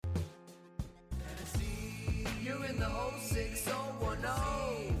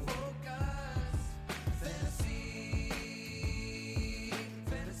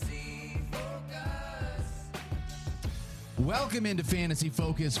Welcome into Fantasy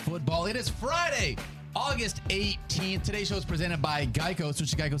Focus Football. It is Friday, August 18th. Today's show is presented by Geico.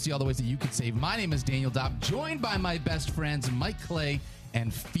 Switch to Geico, see all the ways that you can save. My name is Daniel Dopp, joined by my best friends, Mike Clay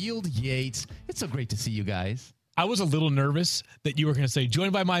and Field Yates. It's so great to see you guys. I was a little nervous that you were going to say,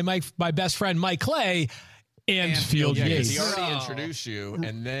 joined by my best friend, Mike Clay and Field Yates. He already introduced you,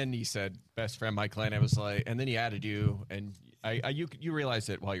 and then he said, best friend, Mike Clay, and I was like, and then he added you, and you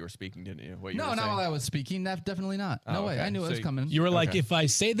realized it while you were speaking, didn't you? No, not while I was speaking. Definitely not. No way. I knew it was coming. You were like, if I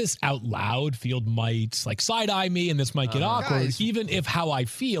say this out loud, Field might side-eye me, and this might get awkward. Guys. Even if how I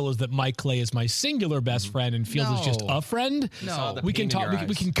feel is that Mike Clay is my singular best friend and Field is just a friend. No. We can talk.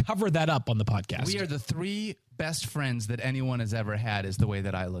 We can cover that up on the podcast. We are the three best friends that anyone has ever had, is the way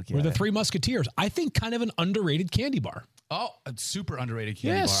that I look at it. We're the Three Musketeers. I think kind of an underrated candy bar. Oh, a super underrated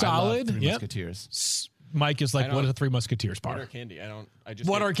candy bar. Solid. I love Three Musketeers. Mike is like, what is a Three Musketeers bar? What are candy?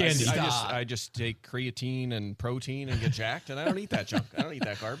 I just take creatine and protein and get jacked, and I don't eat that junk. I don't eat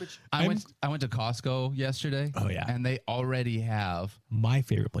that garbage. I went to Costco yesterday. Oh, yeah. And they already have my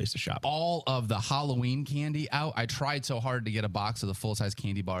favorite place to shop. All of the Halloween candy out. I tried so hard to get a box of the full-size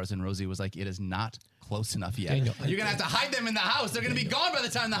candy bars, and Rosie was like, it is not close enough yet. Daniel, you're going to have to hide them in the house. They're going to be gone by the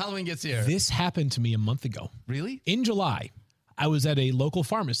time the Halloween gets here. This happened to me a month ago. Really? In July, I was at a local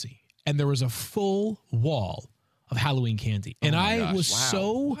pharmacy, and there was a full wall of Halloween candy. And I was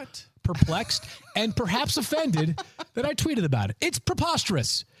so perplexed and perhaps offended that I tweeted about it. It's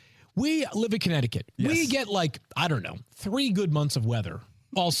preposterous. We live in Connecticut. Yes. We get 3 good months of weather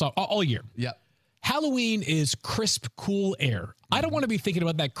all year. Yep. Halloween is crisp, cool air. I don't want to be thinking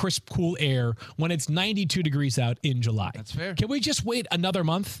about that crisp, cool air when it's 92 degrees out in July. That's fair. Can we just wait another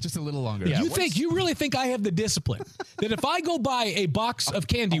month? Just a little longer. Yeah, you really think I have the discipline that if I go buy a box of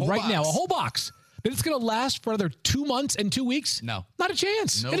candy right now, a whole box, that it's going to last for another 2 months and 2 weeks? No. Not a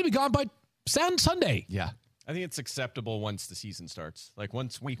chance. Nope. It'll be gone by Sunday. Yeah. I think it's acceptable once the season starts. Like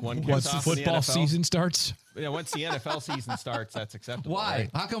once week one kicks once off the football season starts. Yeah, once the NFL season starts, that's acceptable. Why? Right?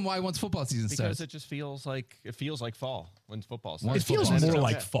 How come once football season starts? Because it just feels like fall when football starts. It feels more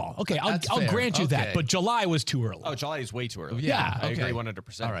like fall. Okay, I'll grant you that, but July was too early. Oh, July is way too early. Yeah, I agree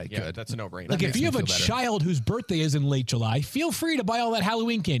 100%. All right, good. That's a no-brainer. Like if you have a child whose birthday is in late July, feel free to buy all that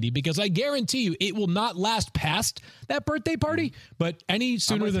Halloween candy because I guarantee you it will not last past that birthday party. But any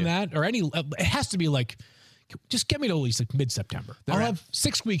sooner than that, or it has to be like, just get me to at least mid-September. I'll have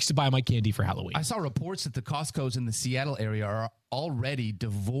 6 weeks to buy my candy for Halloween. I saw reports that the Costco's in the Seattle area are already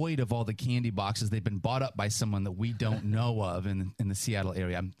devoid of all the candy boxes. They've been bought up by someone that we don't know of in the Seattle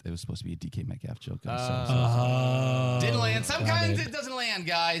area. It was supposed to be a DK Metcalf joke. Didn't land. Sometimes it doesn't land,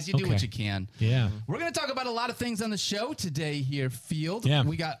 guys. You do what you can. Yeah. We're going to talk about a lot of things on the show today here, Field. Yeah.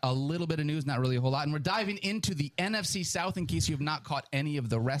 We got a little bit of news, not really a whole lot. And we're diving into the NFC South in case you have not caught any of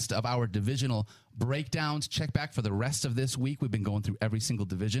the rest of our divisional breakdowns. Check back for the rest of this week. We've been going through every single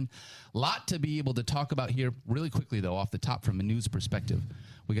division. Lot to be able to talk about here really quickly, though, off the top from a news perspective.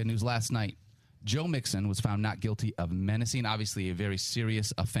 We got news last night. Joe Mixon was found not guilty of menacing, obviously a very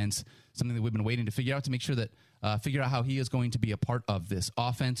serious offense, something that we've been waiting to figure out to make sure that figure out how he is going to be a part of this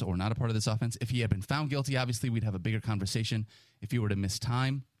offense or not a part of this offense. If he had been found guilty, obviously we'd have a bigger conversation if he were to miss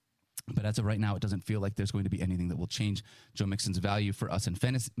time. But as of right now, it doesn't feel like there's going to be anything that will change Joe Mixon's value for us in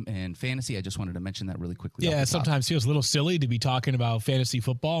fantasy. I just wanted to mention that really quickly. Yeah, sometimes feels a little silly to be talking about fantasy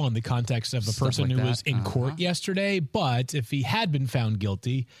football in the context of a person who was in court yesterday. But if he had been found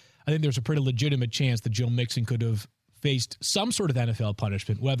guilty, I think there's a pretty legitimate chance that Joe Mixon could have faced some sort of NFL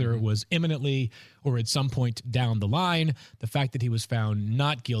punishment, whether it was imminently or at some point down the line. The fact that he was found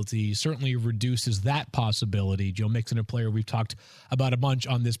not guilty certainly reduces that possibility. Joe Mixon, a player we've talked about a bunch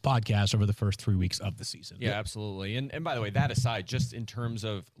on this podcast over the first 3 weeks of the season. Yeah, absolutely. And by the way, that aside, just in terms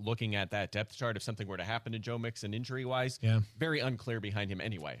of looking at that depth chart, if something were to happen to Joe Mixon injury-wise, very unclear behind him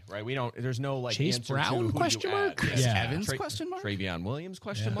anyway, right? There's no Chase answer Brown to question mark? Chris Evans question mark? Travion Williams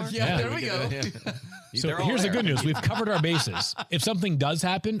question mark? Yeah, there we go. So here's the good news. We've covered our bases. If something does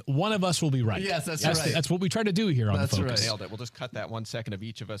happen, one of us will be right. Yes, that's right. That's what we try to do here on the Focus. Right. Nailed it. We'll just cut that 1 second of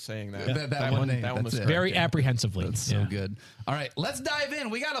each of us saying that. That one was very apprehensively. That's so good. All right, let's dive in.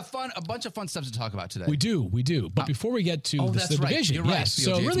 We got a bunch of fun stuff to talk about today. We do. But before we get to the division, You're right.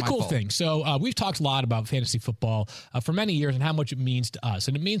 So really cool thing. So we've talked a lot about fantasy football for many years and how much it means to us.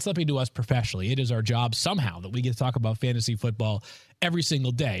 And it means something to us professionally. It is our job somehow that we get to talk about fantasy football every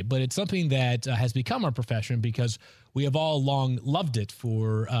single day. But it's something that has become our profession because we have all long loved it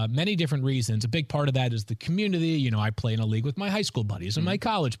for many different reasons. A big part of that is the community. I play in a league with my high school buddies and my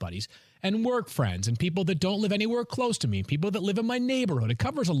college buddies and work friends and people that don't live anywhere close to me, people that live in my neighborhood. It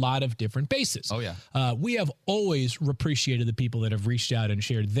covers a lot of different bases. Oh, yeah. We have always appreciated the people that have reached out and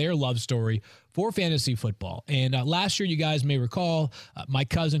shared their love story for fantasy football. And last year, you guys may recall, my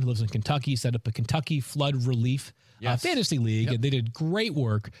cousin who lives in Kentucky set up a Kentucky Flood Relief Fantasy League. Yep. And they did great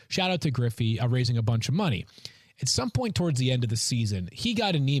work. Shout out to Griffey, raising a bunch of money. At some point towards the end of the season, he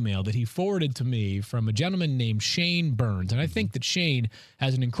got an email that he forwarded to me from a gentleman named Shane Burns. And I think that Shane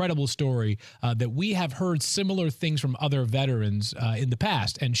has an incredible story that we have heard similar things from other veterans in the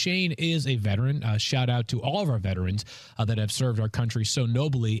past. And Shane is a veteran. Shout out to all of our veterans that have served our country so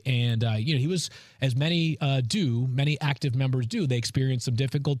nobly. And, he was, as many active members do, they experience some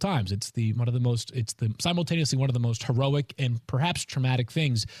difficult times. It's simultaneously one of the most heroic and perhaps traumatic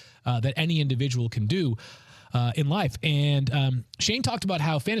things that any individual can do in life. And Shane talked about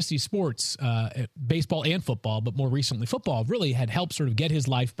how fantasy sports, baseball and football, but more recently football, really had helped sort of get his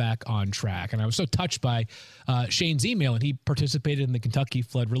life back on track. And I was so touched by Shane's email, and he participated in the Kentucky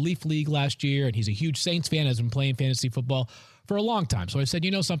Flood Relief League last year, and he's a huge Saints fan, has been playing fantasy football for a long time. So I said,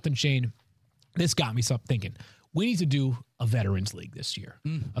 something, Shane, this got me thinking. We need to do a Veterans League this year,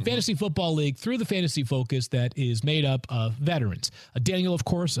 a fantasy football league through the Fantasy Focus that is made up of veterans. Daniel, of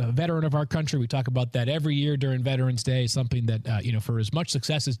course, a veteran of our country. We talk about that every year during Veterans Day, something that, for as much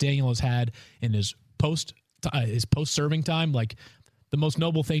success as Daniel has had in his post-serving time, like the most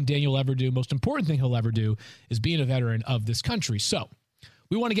noble thing Daniel will ever do, most important thing he'll ever do is being a veteran of this country. So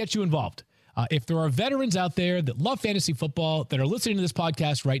we want to get you involved. If there are veterans out there that love fantasy football that are listening to this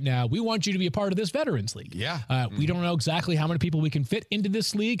podcast right now, we want you to be a part of this Veterans League. Yeah. We don't know exactly how many people we can fit into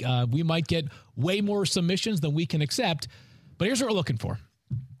this league. We might get way more submissions than we can accept, but here's what we're looking for.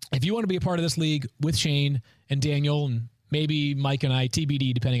 If you want to be a part of this league with Shane and Daniel and maybe Mike and I,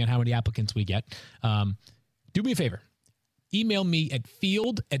 TBD, depending on how many applicants we get, do me a favor. Email me at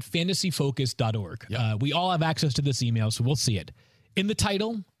field@fantasyfocus.org. Yep. We all have access to this email, so we'll see it. In the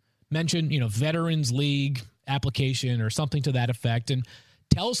title, mention, Veterans League application or something to that effect, and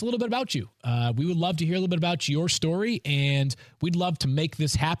tell us a little bit about you. We would love to hear a little bit about your story, and we'd love to make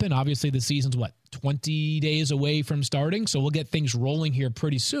this happen. Obviously, the season's 20 days away from starting, so we'll get things rolling here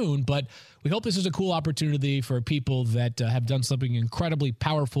pretty soon, but we hope this is a cool opportunity for people that have done something incredibly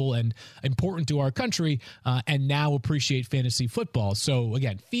powerful and important to our country and now appreciate fantasy football. So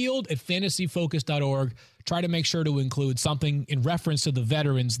again, field@fantasyfocus.org. Try to make sure to include something in reference to the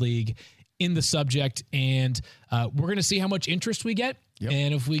Veterans League in the subject, and we're going to see how much interest we get. Yep.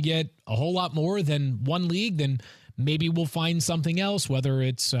 And if we get a whole lot more than one league, then maybe we'll find something else, whether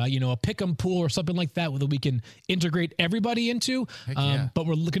it's, a pick'em pool or something like that, that we can integrate everybody into. But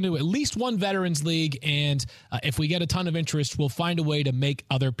we're looking to at least one Veterans League, and if we get a ton of interest, we'll find a way to make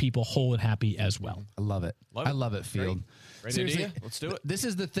other people whole and happy as well. I love it. I love it, Field. Great Seriously, idea. Let's do it. This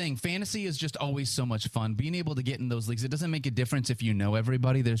is the thing. Fantasy is just always so much fun. Being able to get in those leagues, it doesn't make a difference if you know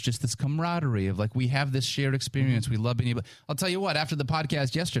everybody. There's just this camaraderie of we have this shared experience. We love being able. I'll tell you what, after the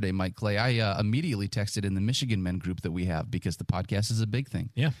podcast yesterday, Mike Clay, I immediately texted in the Michigan men group that we have because the podcast is a big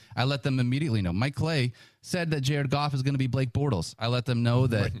thing. Yeah. I let them immediately know. Mike Clay said that Jared Goff is going to be Blake Bortles. I let them know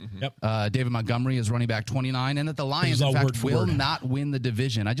that David Montgomery is running back 29 and that the Lions, in fact, will not win the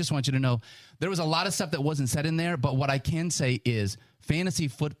division. I just want you to know there was a lot of stuff that wasn't said in there, but what I can say is fantasy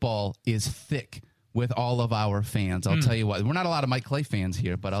football is thick with all of our fans. I'll tell you what, we're not a lot of Mike Clay fans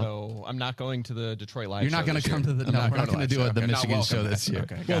here, but so I'm not going to the Detroit Live. You're not going to come to the. No, we're not going to do the Michigan show this year.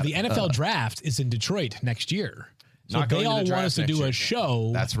 Okay, well, the NFL draft is in Detroit next year, so they all want us to do a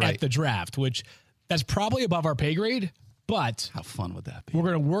show at the draft, which that's probably above our pay grade. But how fun would that be? We're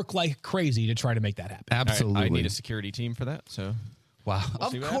going to work like crazy to try to make that happen. Absolutely, I need a security team for that. So. Wow.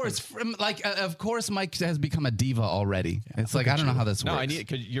 Of course, Mike has become a diva already. Yeah, it's I don't know how this works. No, I need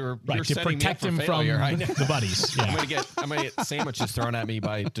because you're to setting protect me up him for from failure. the buddies. Yeah. I'm gonna get sandwiches thrown at me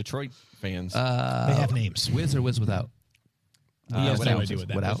by Detroit fans. They have names. Whiz or whiz without? He has no idea what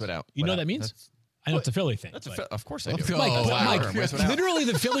that is. Without. You know what that means? I know it's a Philly thing. Of course I do. Mike, literally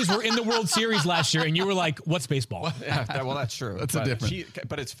the Phillies were in the World Series last year, and you were like, what's baseball? Well, that's true. That's a different.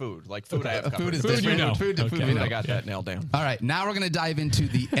 But it's food. Food I have covered. Food is different. Food, I got that nailed down. All right, now we're going to dive into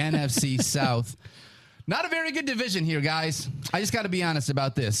the NFC South. Not a very good division here, guys. I just got to be honest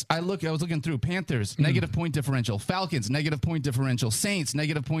about this. I was looking through Panthers, negative point differential. Falcons, negative point differential. Saints,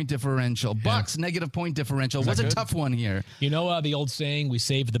 negative point differential. Bucks, negative point differential. Was a tough one here. You know the old saying, we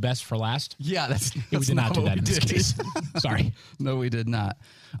saved the best for last? Yeah, that's we did not do that in this case. Sorry. No, we did not.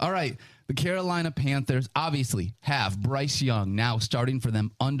 All right. The Carolina Panthers obviously have Bryce Young now starting for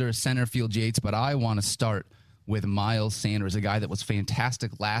them under center field Yates, but I want to start with Miles Sanders, a guy that was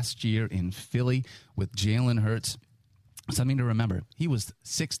fantastic last year in Philly with Jalen Hurts. Something to remember. He had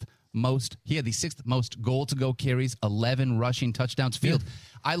the sixth most goal-to-go carries, 11 rushing touchdowns field. Yeah.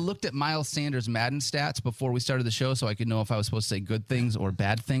 I looked at Miles Sanders' Madden stats before we started the show so I could know if I was supposed to say good things or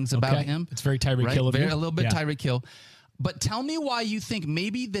bad things about him. It's very Tyreek Hill of you. A little bit Tyreek Hill. But tell me why you think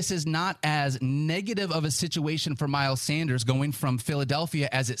maybe this is not as negative of a situation for Miles Sanders going from Philadelphia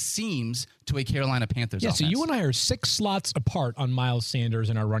as it seems to a Carolina Panthers offense. So you and I are 6 slots apart on Miles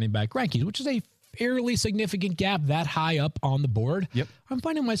Sanders in our running back rankings, which is a fairly significant gap that high up on the board. Yep. I'm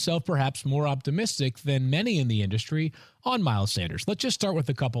finding myself perhaps more optimistic than many in the industry on Miles Sanders. Let's just start with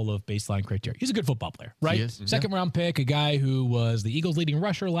a couple of baseline criteria. He's a good football player, right? He is. Second round pick, a guy who was the Eagles' leading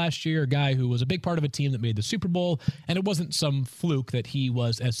rusher last year, a guy who was a big part of a team that made the Super Bowl, and it wasn't some fluke that he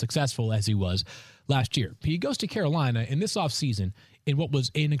was as successful as he was last year. He goes to Carolina in this offseason in what was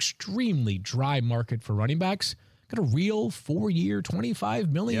an extremely dry market for running backs. Got a real 4-year,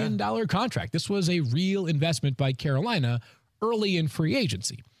 $25 million contract. This was a real investment by Carolina early in free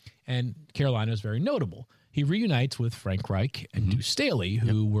agency. And Carolina is very notable. He reunites with Frank Reich and Deuce Staley,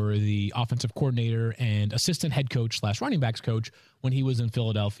 who were the offensive coordinator and assistant head coach / running backs coach when he was in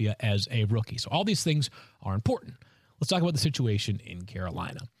Philadelphia as a rookie. So all these things are important. Let's talk about the situation in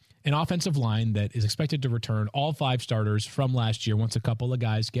Carolina. An offensive line that is expected to return all 5 starters from last year once a couple of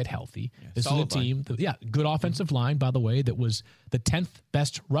guys get healthy. This is a team, good offensive line, by the way, that was the 10th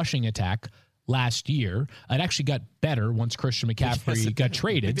best rushing attack last year. It actually got better once Christian McCaffrey got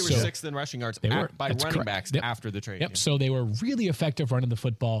traded. They were 6th in rushing yards by running backs after the trade. Yep. So they were really effective running the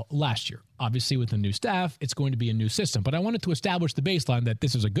football last year. Obviously, with the new staff, it's going to be a new system. But I wanted to establish the baseline that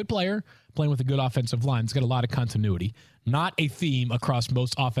this is a good player playing with a good offensive line. It's got a lot of continuity, not a theme across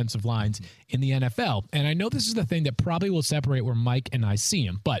most offensive lines in the NFL. And I know this is the thing that probably will separate where Mike and I see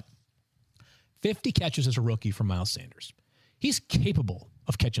him, but 50 catches as a rookie for Miles Sanders. He's capable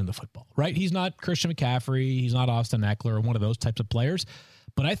of catching the football, right? He's not Christian McCaffrey. He's not Austin Eckler or one of those types of players.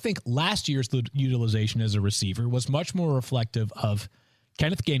 But I think last year's utilization as a receiver was much more reflective of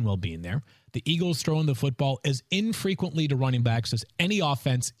Kenneth Gainwell being there. The Eagles throwing the football as infrequently to running backs as any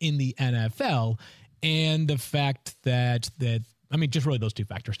offense in the NFL. And the fact that just really those two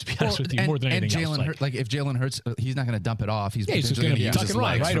factors, to be honest with you, more than anything else. If Jalen Hurts, he's not going to dump it off. He's just going to tuck and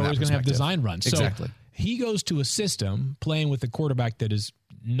run, right? Or he's going to have design runs. Exactly. So he goes to a system playing with a quarterback that is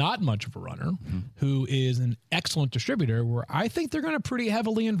not much of a runner, who is an excellent distributor, where I think they're going to pretty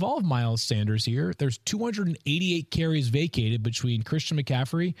heavily involve Miles Sanders here. There's 288 carries vacated between Christian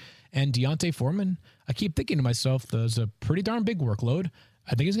McCaffrey and Deontay Foreman. I keep thinking to myself, there's a pretty darn big workload.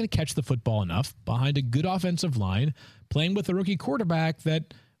 I think he's going to catch the football enough behind a good offensive line, playing with a rookie quarterback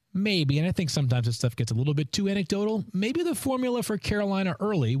that maybe, and I think sometimes this stuff gets a little bit too anecdotal, maybe the formula for Carolina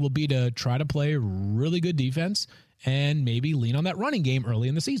early will be to try to play really good defense and maybe lean on that running game early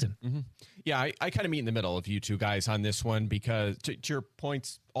in the season. Yeah, I kind of meet in the middle of you two guys on this one because, to your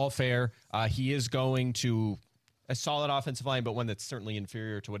points, all fair. He is going to a solid offensive line, but one that's certainly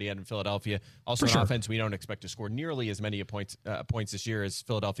inferior to what he had in Philadelphia. Also, an offense we don't expect to score nearly as many points this year as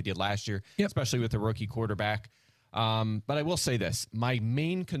Philadelphia did last year, especially with the rookie quarterback. But I will say this. My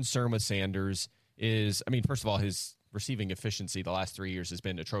main concern with Sanders is, first of all, his receiving efficiency the last 3 years has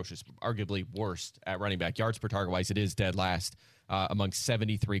been atrocious, arguably worst at running back. Yards per target wise, it is dead last among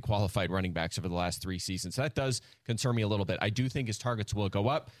 73 qualified running backs over the last 3 seasons. So that does concern me a little bit. I do think his targets will go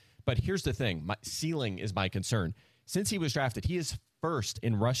up, but here's the thing. My ceiling is my concern. Since he was drafted, he is first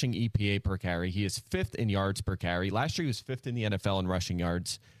in rushing EPA per carry. He is 5th in yards per carry. Last year, he was 5th in the NFL in rushing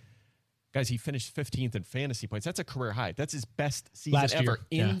yards. Guys, he finished 15th in fantasy points. That's a career high. That's his best season ever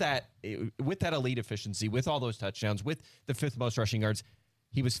with that elite efficiency, with all those touchdowns, with the 5th most rushing yards.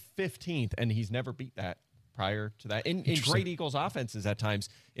 He was 15th, and he's never beat that prior to that. In great Eagles offenses at times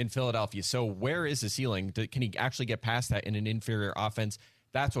in Philadelphia. So where is the ceiling? Can he actually get past that in an inferior offense?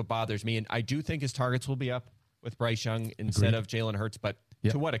 That's what bothers me. And I do think his targets will be up with Bryce Young instead of Jalen Hurts, but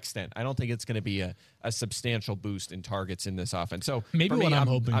to what extent? I don't think it's going to be a substantial boost in targets in this offense. So maybe what I'm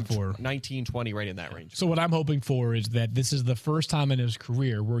hoping for 19, 20, right in that range. So what I'm hoping for is that this is the first time in his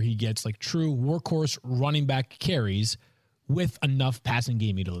career where he gets like true workhorse running back carries with enough passing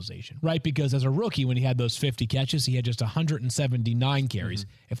game utilization, right? Because as a rookie, when he had those 50 catches, he had just 179 carries.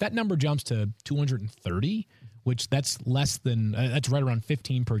 If that number jumps to 230, which that's less than, that's right around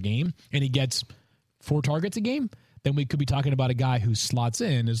 15 per game, and he gets 4 targets a game, then we could be talking about a guy who slots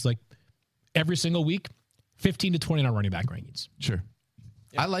in is like every single week, 15 to 29 running back rankings. Sure.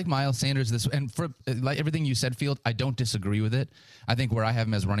 I like Miles Sanders and for like everything you said, Field, I don't disagree with it. I think where I have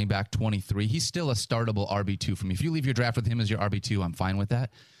him as running back 23, he's still a startable RB2 for me. If you leave your draft with him as your RB2, I'm fine with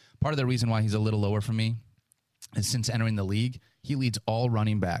that. Part of the reason why he's a little lower for me since entering the league, he leads all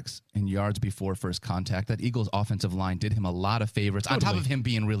running backs in yards before first contact. That Eagles offensive line did him a lot of favors on top of him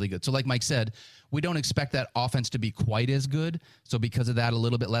being really good. So like Mike said, we don't expect that offense to be quite as good. So because of that, a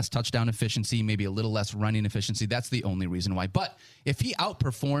little bit less touchdown efficiency, maybe a little less running efficiency. That's the only reason why. But if he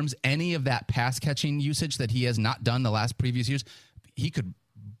outperforms any of that pass catching usage that he has not done the last previous years, he could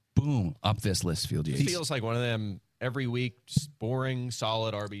boom up this list, Field Yates. He feels like one of them every week, just boring,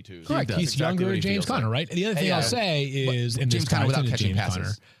 solid RB2s. Correct. He's exactly younger James Conner, right? The other thing I'll say is, in James this Conner without catching James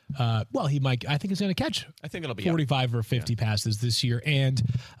passes. Conner, well, he might. I think he's going to catch. I think it'll be 45 or 50 passes this year. And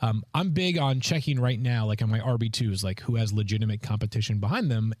I'm big on checking right now, like on my RB2s, like who has legitimate competition behind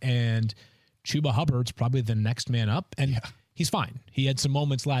them. And Chuba Hubbard's probably the next man up. And he's fine. He had some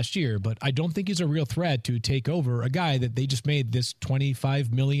moments last year, but I don't think he's a real threat to take over a guy that they just made this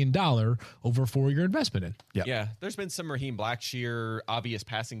 $25 million over a 4-year investment in. Yeah. There's been some Raheem Blackshear obvious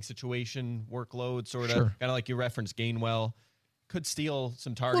passing situation workload, sort of. Sure. Kind of like you referenced Gainwell. Could steal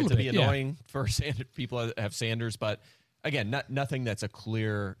some targets and be annoying for people that have Sanders. But again, nothing that's a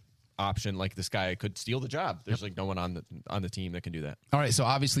clear option. Like this guy could steal the job. There's like no one on the team that can do that. All right, so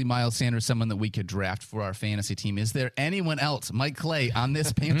obviously Miles Sanders, someone that we could draft for our fantasy team. Is there anyone else, Mike Clay, on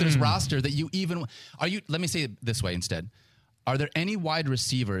this Panthers roster that you even let me say it this way instead. Are there any wide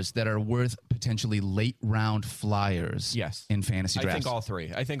receivers that are worth potentially late round flyers? Yes. In fantasy drafts?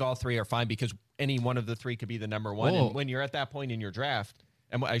 I think all three are fine because any one of the three could be the number one. And when you're at that point in your draft,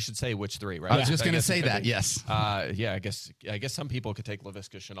 and I should say which three, right? I was just going to say that. Yes. I guess some people could take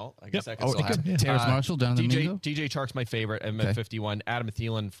Laviska Shenault. I guess that could still happen. Terrace Marshall, Jonathan Mingo. DJ Chark's my favorite. I'm at 51. Adam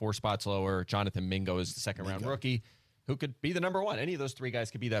Thielen, 4 spots lower. Jonathan Mingo is the second round rookie, who could be the number one. Any of those three guys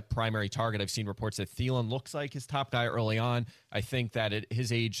could be that primary target. I've seen reports that Thielen looks like his top guy early on. I think that at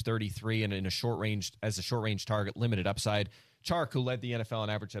his age, 33, and in a short range target, limited upside. Chark, who led the NFL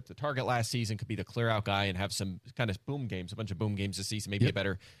in average depth of target last season, could be the clear-out guy and have some kind of a bunch of boom games this season, maybe a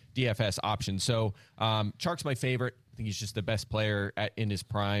better DFS option. So Chark's my favorite. I think he's just the best player in his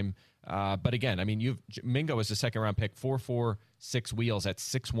prime. But again, I mean, Mingo is a second-round pick, 4.46 wheels at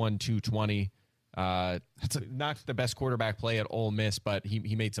 6'1", 220. That's not the best quarterback play at Ole Miss, but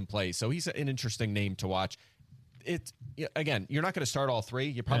he made some plays. So he's an interesting name to watch. Again, you're not going to start all three.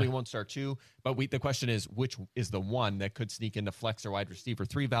 You probably won't start two, but the question is, which is the one that could sneak into flex or wide receiver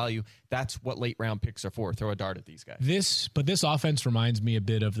 3 value? That's what late round picks are for. Throw a dart at these guys. This offense reminds me a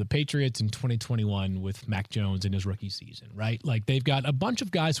bit of the Patriots in 2021 with Mac Jones in his rookie season, right? Like they've got a bunch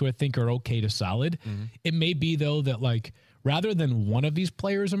of guys who I think are okay to solid. Mm-hmm. It may be though that like rather than one of these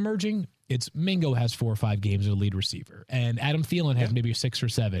players emerging, it's Mingo has 4 or 5 games as a lead receiver, and Adam Thielen has maybe 6 or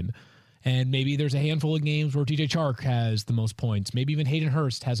 7. And maybe there's a handful of games where DJ Chark has the most points. Maybe even Hayden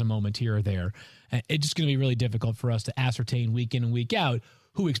Hurst has a moment here or there. And it's just going to be really difficult for us to ascertain week in and week out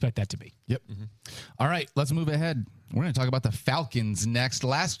who we expect that to be. Yep. Mm-hmm. All right, let's move ahead. We're going to talk about the Falcons next.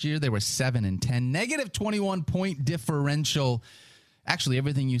 Last year, they were 7-10, negative 21-point differential. Actually,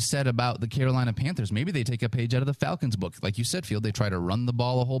 everything you said about the Carolina Panthers, maybe they take a page out of the Falcons book. Like you said, Field, they try to run the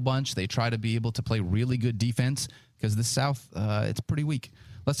ball a whole bunch. They try to be able to play really good defense because the South, it's pretty weak.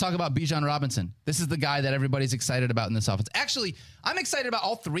 Let's talk about Bijan Robinson. This is the guy that everybody's excited about in this offense. Actually, I'm excited about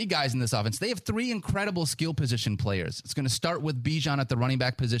all 3 guys in this offense. They have 3 incredible skill position players. It's going to start with Bijan at the running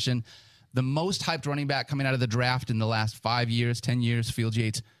back position, the most hyped running back coming out of the draft in the last 5 years, 10 years. Field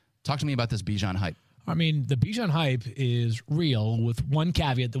Yates, talk to me about this Bijan hype. I mean, the Bijan hype is real with one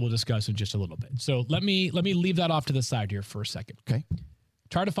caveat that we'll discuss in just a little bit. So let me leave that off to the side here for a second. Okay.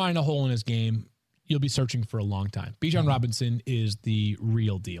 Try to find a hole in his game. You'll be searching for a long time. Bijan Robinson is the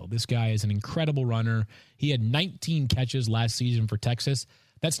real deal. This guy is an incredible runner. He had 19 catches last season for Texas.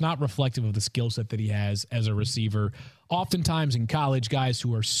 That's not reflective of the skill set that he has as a receiver. Oftentimes in college, guys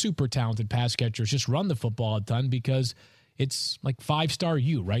who are super talented pass catchers just run the football a ton because it's like 5-star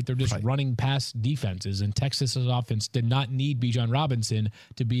U, right? They're just running past defenses, and Texas's offense did not need Bijan Robinson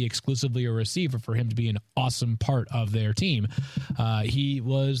to be exclusively a receiver for him to be an awesome part of their team. He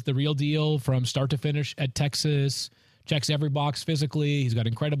was the real deal from start to finish at Texas, checks every box physically. He's got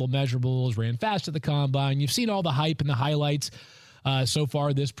incredible measurables, ran fast at the combine. You've seen all the hype and the highlights so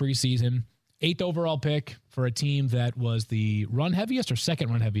far this preseason. 8th overall pick for a team that was the run heaviest or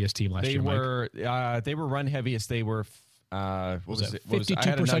second run heaviest team last year, Mike? They were run heaviest. They were... what was it?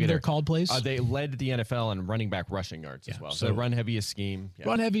 52% of their called plays? They led the NFL in running back rushing yards as well. So the run heaviest scheme. Yeah.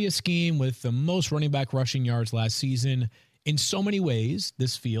 Run heaviest scheme with the most running back rushing yards last season. In so many ways,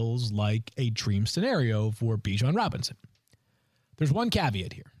 this feels like a dream scenario for Bijan Robinson. There's one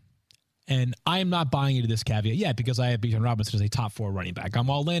caveat here, and I am not buying into this caveat yet because I have Bijan Robinson as a top 4 running back. I'm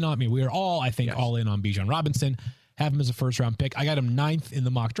all in on me. We are all, I think, all in on Bijan Robinson. Have him as a first-round pick. I got him 9th in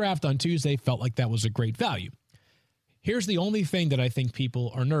the mock draft on Tuesday. Felt like that was a great value. Here's the only thing that I think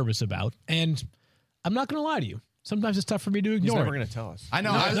people are nervous about, and I'm not going to lie to you. Sometimes it's tough for me to ignore. He's never going to tell us. I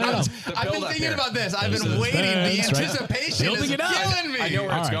know. I've been thinking about this. I've been waiting. The anticipation is killing me. I know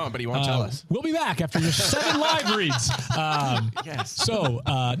where it's going, but he won't tell us. We'll be back after your 7 live reads. Yes. So,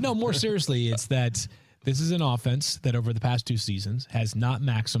 no, more seriously, it's that this is an offense that over the past 2 seasons has not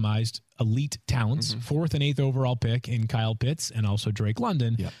maximized elite talents, 4th and 8th overall pick in Kyle Pitts and also Drake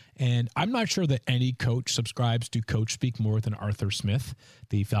London. Yep. And I'm not sure that any coach subscribes to coach speak more than Arthur Smith,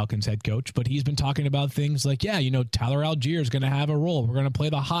 the Falcons head coach, but he's been talking about things like, Tyler Algier is going to have a role. We're going to play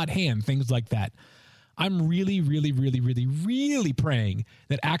the hot hand, things like that. I'm really, really, really, really, really praying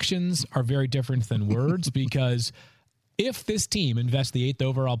that actions are very different than words, because if this team invests the 8th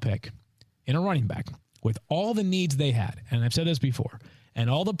overall pick in a running back with all the needs they had, and I've said this before, and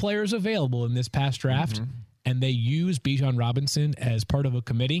all the players available in this past draft, and they use Bijan Robinson as part of a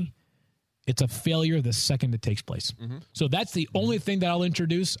committee, it's a failure the second it takes place. So that's the only thing that I'll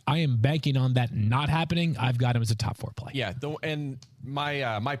introduce. I am banking on that not happening. I've got him as a top 4 play. Yeah, and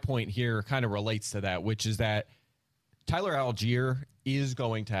my point here kind of relates to that, which is that Tyler Algier is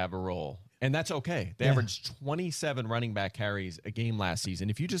going to have a role, and that's okay. They averaged 27 running back carries a game last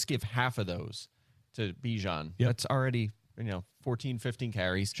season. If you just give half of those to Bijan, that's already 14, 15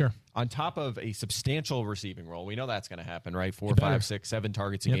 carries. Sure. On top of a substantial receiving role. We know that's going to happen, right? 4, 5, 6, 7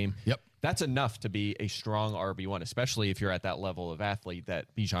 targets a game. Yep. That's enough to be a strong RB1, especially if you're at that level of athlete that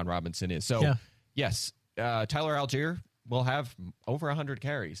Bijan Robinson is. So, yes, Tyler Algier will have over 100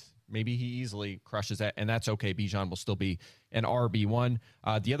 carries. Maybe he easily crushes that, and that's okay. Bijan will still be an RB1.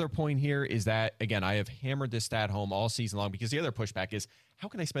 The other point here is that, again, I have hammered this stat home all season long, because the other pushback is, how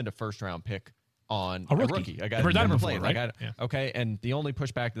can I spend a first-round pick on a rookie? I got never played. Right? Okay, and the only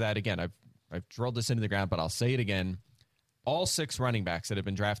pushback to that, again, I've drilled this into the ground, but I'll say it again. All 6 running backs that have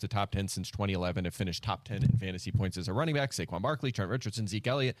been drafted top 10 since 2011 have finished top 10 in fantasy points as a running back. Saquon Barkley, Trent Richardson, Zeke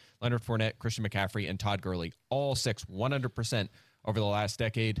Elliott, Leonard Fournette, Christian McCaffrey, and Todd Gurley. All 6, 100% over the last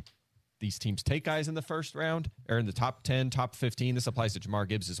decade. These teams take guys in the first round, or in the top 10, top 15. This applies to Jamar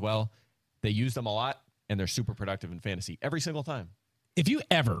Gibbs as well. They use them a lot, and they're super productive in fantasy every single time. If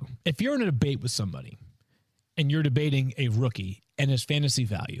you're in a debate with somebody and you're debating a rookie and his fantasy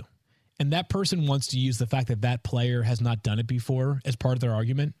value, and that person wants to use the fact that that player has not done it before as part of their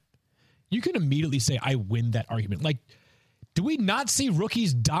argument, you can immediately say, I win that argument. Like, do we not see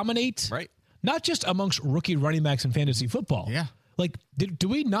rookies dominate? Right. Not just amongst rookie running backs in fantasy football. Yeah. Like, do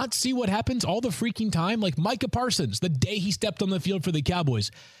we not see what happens all the freaking time? Like Micah Parsons, the day he stepped on the field for the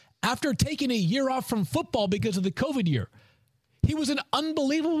Cowboys, after taking a year off from football because of the COVID year, he was an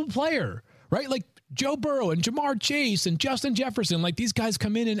unbelievable player, right? Like Joe Burrow and Jamar Chase and Justin Jefferson, like these guys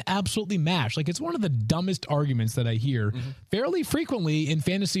come in and absolutely mash. Like, it's one of the dumbest arguments that I hear fairly frequently in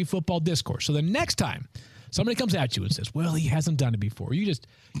fantasy football discourse. So the next time somebody comes at you and says, well, he hasn't done it before, you just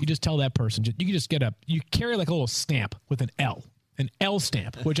tell that person, you can just you carry like a little stamp with an L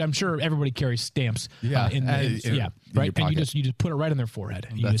stamp, which I'm sure everybody carries stamps. Right. And you just put it right on their forehead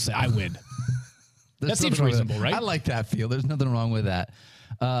and you just say, I win. That seems reasonable, right? I like that feel. There's nothing wrong with that.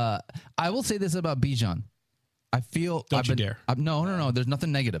 I will say this about Bijan. I feel... Don't you dare. No. There's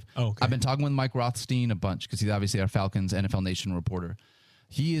nothing negative. Oh, okay. I've been talking with Mike Rothstein a bunch, because he's obviously our Falcons NFL Nation reporter.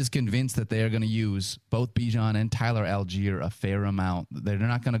 He is convinced that they are going to use both Bijan and Tyler Algier a fair amount. They're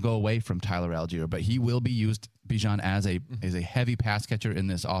not going to go away from Tyler Algier, but he will be used, Bijan, as a heavy pass catcher in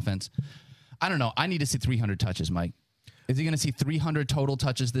this offense. I don't know. I need to see 300 touches, Mike. Is he going to see 300 total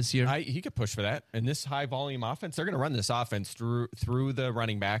touches this year? He could push for that. In this high-volume offense, they're going to run this offense through the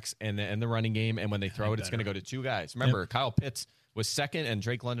running backs and the running game, and when they throw it, it's going to go to 2 guys. Remember, Kyle Pitts was 2nd, and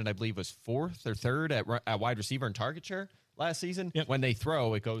Drake London, I believe, was 4th or 3rd at wide receiver in target share last season. When they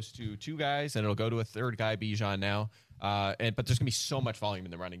throw, it goes to 2 guys, and it'll go to a 3rd guy, Bijan, now. But there's going to be so much volume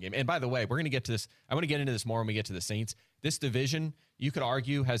in the running game. And by the way, we're going to get to this. I want to get into this more when we get to the Saints. This division, you could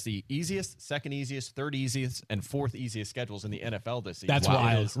argue, has the easiest, 2nd easiest, 3rd easiest, and 4th easiest schedules in the NFL this season. That's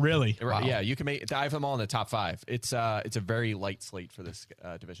wild. Really? Wow. Yeah, you can dive them all in the top 5. It's a very light slate for this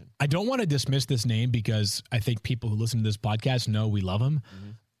division. I don't want to dismiss this name, because I think people who listen to this podcast know we love him.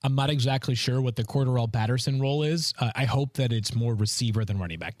 I'm not exactly sure what the Cordarrelle Patterson role is. I hope that it's more receiver than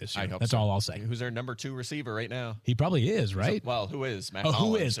running back this year. That's all I'll say. Who's their number 2 receiver right now? He probably is, right? Who is? Matt Who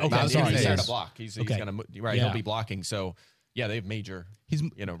Collins. is? Okay, He's sorry. there to block. He's going to, right, he'll be blocking. So, yeah, they have major He's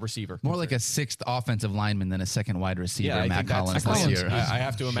receiver. More like a sixth offensive lineman than a second wide receiver, I Matt think that's Collins this year. I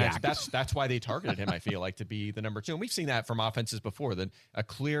have to imagine that's why they targeted him, I feel like, to be the number 2. And we've seen that from offenses before, that a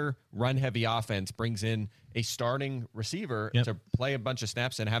clear run-heavy offense brings in a starting receiver to play a bunch of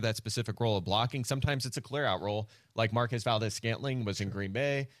snaps and have that specific role of blocking. Sometimes it's a clear-out role, like Marquez Valdez-Scantling was in Green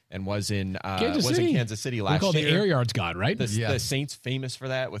Bay and was in Kansas City last year. We call the air yards god, right? The Saints famous for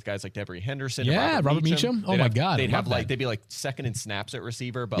that with guys like Devery Henderson. Yeah, and Robert Meacham. Oh, my God. They'd be like second in snaps at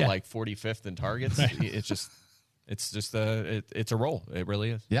receiver, but like 45th in targets. Right. It's a role. It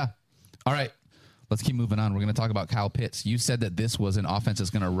really is. Yeah. All right. Let's keep moving on. We're going to talk about Kyle Pitts. You said that this was an offense that's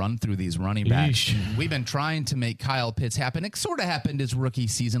going to run through these running backs. Yeesh. We've been trying to make Kyle Pitts happen. It sort of happened his rookie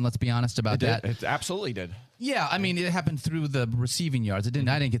season. Let's be honest about that. It absolutely did. Yeah, I mean, it happened through the receiving yards. I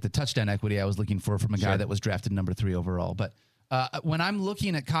didn't get the touchdown equity I was looking for from a guy that was drafted number 3 overall. But when I'm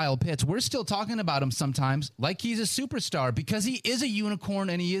looking at Kyle Pitts, we're still talking about him sometimes like he's a superstar because he is a unicorn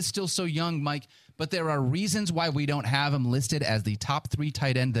and he is still so young, Mike. But there are reasons why we don't have him listed as the top 3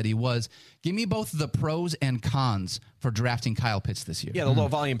 tight end that he was. Give me both the pros and cons for drafting Kyle Pitts this year. Yeah, the low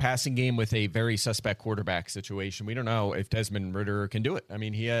volume passing game with a very suspect quarterback situation. We don't know if Desmond Ridder can do it. I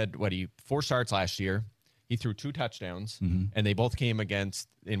mean, he had 4 starts last year. He threw 2 touchdowns, and they both came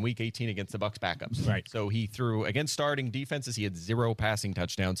in Week 18 against the Bucs backups. Right. So he threw against starting defenses. He had 0 passing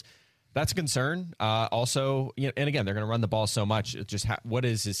touchdowns. That's a concern. Also, and again, they're going to run the ball so much. It's just what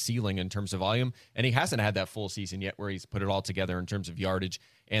is his ceiling in terms of volume? And he hasn't had that full season yet where he's put it all together in terms of yardage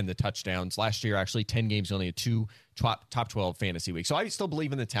and the touchdowns. Last year, actually, 10 games, he only had 2 top 12 fantasy weeks. So I still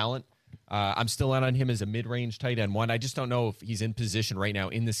believe in the talent. I'm still out on him as a mid-range tight end 1. I just don't know if he's in position right now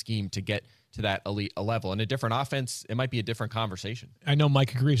in the scheme to get to that elite level. In a different offense, it might be a different conversation. I know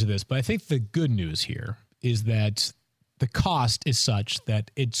Mike agrees with this, but I think the good news here is that the cost is such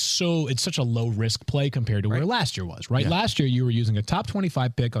that it's such a low risk play compared to where last year was, right? Yeah. Last year, you were using a top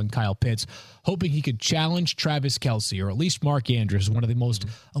 25 pick on Kyle Pitts, hoping he could challenge Travis Kelce or at least Mark Andrews, one of the most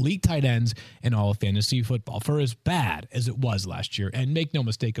elite tight ends in all of fantasy football, for as bad as it was last year. And make no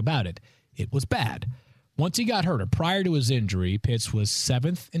mistake about it, it was bad. Once he got hurt, or prior to his injury, Pitts was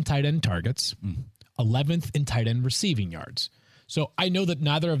 7th in tight end targets, 11th in tight end receiving yards. So I know that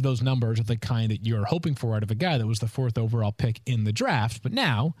neither of those numbers are the kind that you're hoping for out of a guy that was the 4th overall pick in the draft, but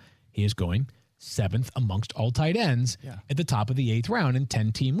now he is going 7th amongst all tight ends at the top of the 8th round in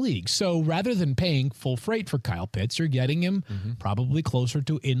 10-team leagues. So rather than paying full freight for Kyle Pitts, you're getting him probably closer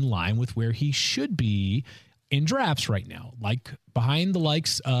to in line with where he should be in drafts right now, like behind the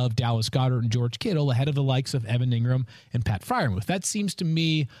likes of Dallas Goedert and George Kittle, ahead of the likes of Evan Ingram and Pat Freiermuth. That seems to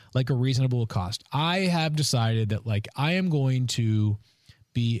me like a reasonable cost. I have decided that I am going to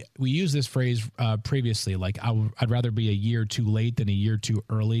be, we used this phrase previously, I'd rather be a year too late than a year too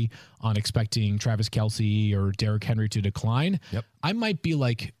early on expecting Travis Kelce or Derrick Henry to decline. Yep. I might be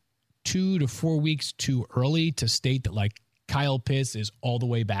 2 to 4 weeks too early to state that Kyle Pitts is all the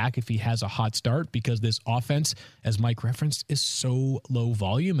way back if he has a hot start, because this offense, as Mike referenced, is so low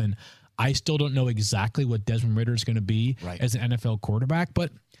volume. And I still don't know exactly what Desmond Ridder is going to be as an NFL quarterback.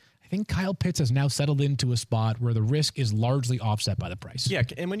 But I think Kyle Pitts has now settled into a spot where the risk is largely offset by the price. Yeah,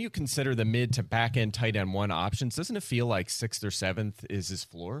 and when you consider the mid to back end tight end 1 options, doesn't it feel like 6th or 7th is his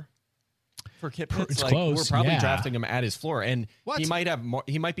floor? For Kip Pitts, it's close. We're probably drafting him at his floor, and he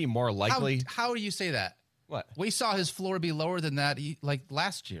might be more likely. How do you say that? What? We saw his floor be lower than that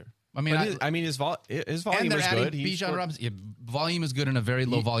last year. I mean, his volume is good. Bijan Robinson, volume is good in a very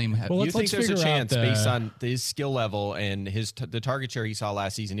low volume. Well, you think there's a chance based on his skill level and the target share he saw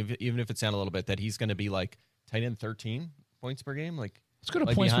last season, even if it's down a little bit, that he's going to be tight end 13 points per game? Let's go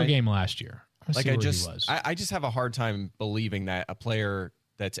to points per game last year. I just have a hard time believing that a player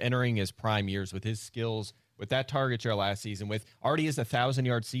that's entering his prime years with his skills, with that target share last season, with already his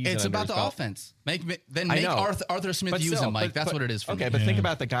 1,000-yard season. It's about the offense. Make Arthur Smith use him, Mike. That's what it is for me. Okay, but think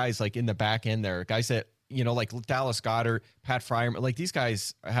about the guys in the back end there. Guys that, like Dallas Goedert, Pat Freiermuth, these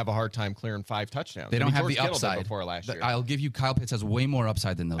guys have a hard time clearing 5 touchdowns. They don't have the Kittle upside. Before last year. I'll give you Kyle Pitts has way more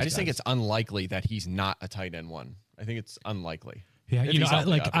upside than those guys. I just think it's unlikely that he's not a tight end 1. I think it's unlikely. Yeah,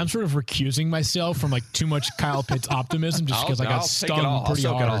 I'm sort of recusing myself from too much Kyle Pitts optimism just because I got stung pretty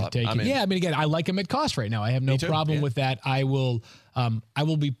hard. Again, I like him at cost right now. I have no problem with that. I will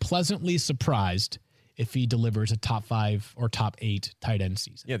be pleasantly surprised if he delivers a top 5 or top 8 tight end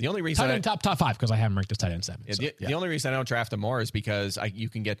season. Yeah, the only reason top 5 because I have him ranked as tight end 7. Yeah, the only reason I don't draft him more is because you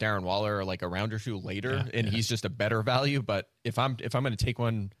can get Darren Waller or a round or 2 later, and he's just a better value. But if I'm going to take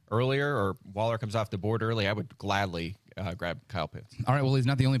one earlier, or Waller comes off the board early, I would gladly grab Kyle Pitts. All right, well, he's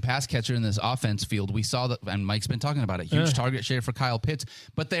not the only pass catcher in this offense field. We saw that, and Mike's been talking about it, huge target share for Kyle Pitts,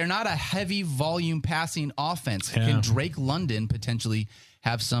 but they're not a heavy volume passing offense. Yeah. Can Drake London potentially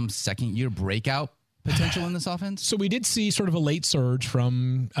have some second-year breakout potential in this offense? So we did see sort of a late surge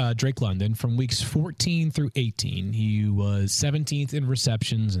from Drake London from weeks 14 through 18. He was 17th in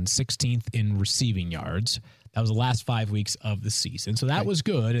receptions and 16th in receiving yards. That was the last 5 weeks of the season. So that was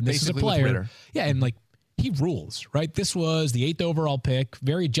good. And this Basically is a player. with Ritter. Yeah, and like he rules, right? This was the 8th overall pick,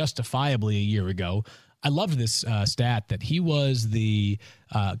 very justifiably a year ago. I loved this stat that he was the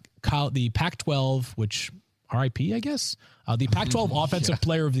Pac-12, which RIP, I guess. The Pac-12 Offensive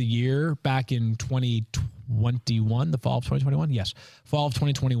Player of the Year back in 2021, the fall of 2021. Yes, fall of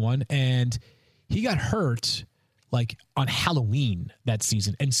 2021. And he got hurt like on Halloween that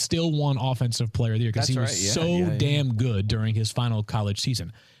season and still won Offensive Player of the Year because he was damn good during his final college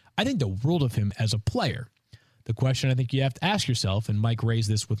season. I think the world of him as a player. The question I think you have to ask yourself, and Mike raised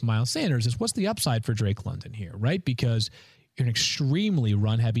this with Miles Sanders, is what's the upside for Drake London here, right? Because you're an extremely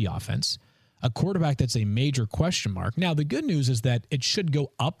run-heavy offense, a quarterback that's a major question mark. Now, the good news is that it should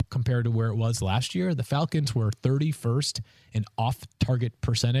go up compared to where it was last year. The Falcons were 31st in off-target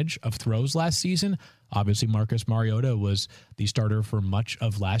percentage of throws last season. Obviously, Marcus Mariota was the starter for much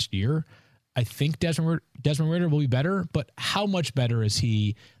of last year. I think Desmond Ritter will be better, but how much better is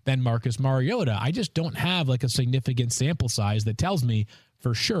he than Marcus Mariota? I just don't have like a significant sample size that tells me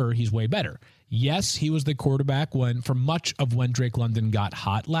for sure he's way better. Yes, he was the quarterback for much of when Drake London got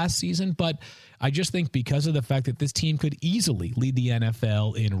hot last season, but I just think because of the fact that this team could easily lead the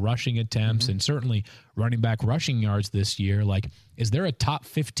NFL in rushing attempts and certainly running back rushing yards this year, like, is there a top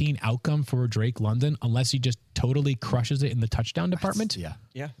 15 outcome for Drake London unless he just totally crushes it in the touchdown department? Yeah.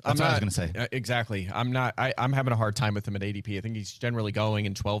 That's what I was going to say. Exactly. I'm having a hard time with him at ADP. I think he's generally going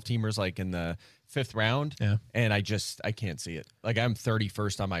in 12-teamers like in the 5th round. Yeah. And I can't see it. Like I'm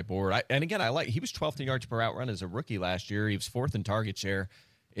 31st on my board. He was 12th in yards per route run as a rookie last year. He was 4th in target share.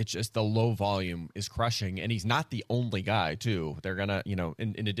 It's just the low volume is crushing, and he's not the only guy, too. They're going to,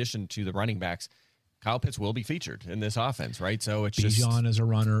 in addition to the running backs, Kyle Pitts will be featured in this offense, right? So it's Bijan as a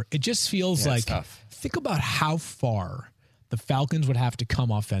runner. It just feels like, think about how far the Falcons would have to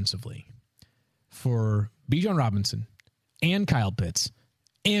come offensively for Bijan Robinson and Kyle Pitts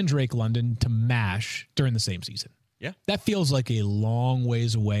and Drake London to mash during the same season. Yeah. That feels like a long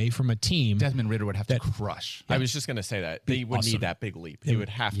ways away from a team. Desmond Ritter would have to crush. I was just going to say that. They would need that big leap. He would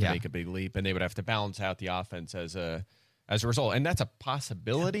have to make a big leap, and they would have to balance out the offense as a result. And that's a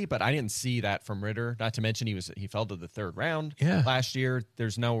possibility, but I didn't see that from Ritter. Not to mention he fell to the 3rd round last year.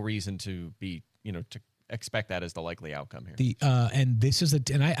 There's no reason to be, to expect that as the likely outcome here. And this is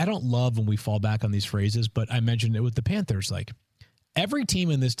and I don't love when we fall back on these phrases, but I mentioned it with the Panthers, like, every team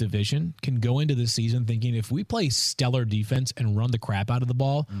in this division can go into this season thinking if we play stellar defense and run the crap out of the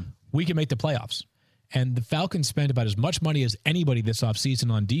ball, we can make the playoffs. And the Falcons spend about as much money as anybody this offseason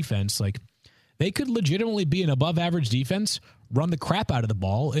on defense. Like, they could legitimately be an above-average defense, run the crap out of the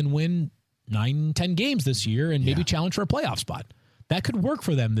ball, and win 9-10 games this year and maybe challenge for a playoff spot. That could work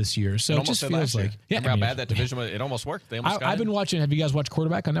for them this year. So it just feels like, how bad that division was. It almost worked. I've been watching. Have you guys watched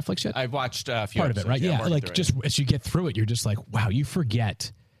Quarterback on Netflix yet? I've watched a few part of it, right? Yeah, like just as you get through it, you're just like, wow, you forget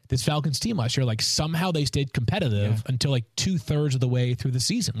this Falcons team last year. Like somehow they stayed competitive until like 2/3 of the way through the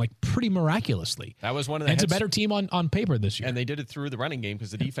season, like pretty miraculously. That was one of the. It's a better team on paper this year, and they did it through the running game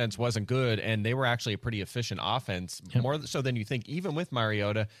because the defense wasn't good, and they were actually a pretty efficient offense, more so than you think, even with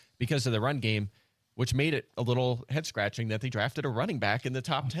Mariota because of the run game. Which made it a little head-scratching that they drafted a running back in the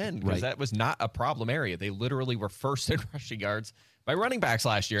top 10 because that was not a problem area. They literally were first in rushing yards by running backs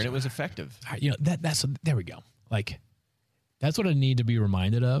last year, and it was effective. That's there we go. Like, that's what I need to be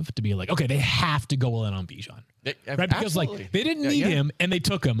reminded of, to be like, okay, they have to go in on Bijan. Right? Because, like, they didn't need him, and they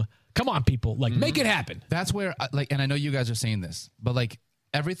took him. Come on, people. Like, make it happen. That's where, and I know you guys are saying this, but, like,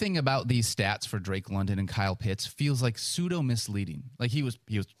 everything about these stats for Drake London and Kyle Pitts feels like pseudo-misleading. Like,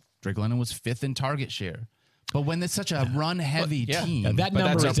 Drake London was 5th in target share. But when it's such a run-heavy team... that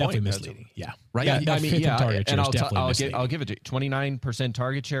number is definitely misleading. Right? Yeah, I'll give it to you. 29%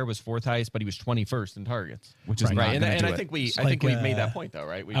 target share was 4th highest, but he was 21st in targets. Which is right. And I think we've made that point, though,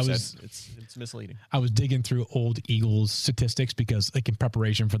 right? We've said it's misleading. I was digging through old Eagles statistics because, like, in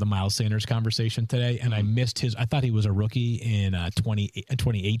preparation for the Miles Sanders conversation today, and I missed I thought he was a rookie in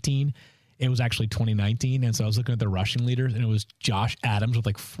 2018. It was actually 2019, and so I was looking at the rushing leaders, and it was Josh Adams with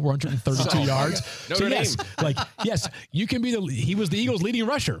like 432 yards. So yes, you can be he was the Eagles' leading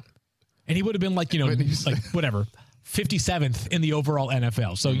rusher, and he would have been like 57th in the overall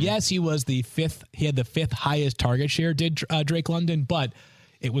NFL. So yes, he was the 5th. He had the 5th highest target share. Did Drake London, but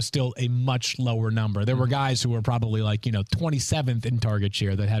it was still a much lower number. There were guys who were probably 27th in target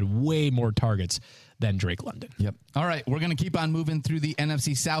share that had way more targets than Drake London. Yep. All right, we're going to keep on moving through the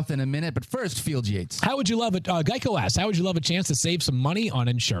NFC South in a minute, but first, Field Yates. How would you love it? Geico asks, how would you love a chance to save some money on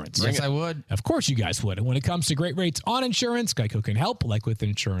insurance? Yes, I would. Of course you guys would. And when it comes to great rates on insurance, Geico can help, like with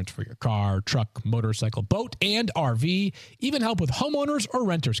insurance for your car, truck, motorcycle, boat, and RV. Even help with homeowners or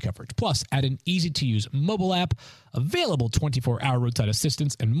renters coverage. Plus, add an easy-to-use mobile app, available 24-hour roadside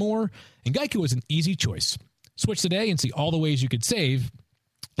assistance, and more. And Geico is an easy choice. Switch today and see all the ways you could save.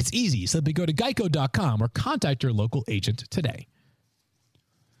 It's easy. Simply go to geico.com or contact your local agent today.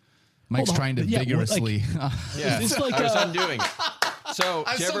 Mike's trying to vigorously. It's like I was undoing. So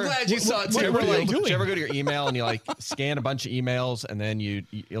I'm so glad you saw it. Do you doing? ever go to your email and you scan a bunch of emails and then you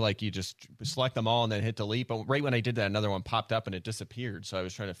just select them all and then hit delete? But right when I did that, another one popped up and it disappeared. So I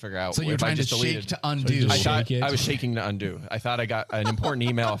was trying to figure out. So you're trying to shake to undo. I was shaking to undo. I thought I got an important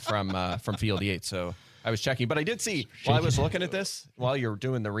email from Field Yates, so I was checking. But I did see while I was looking at this, while you're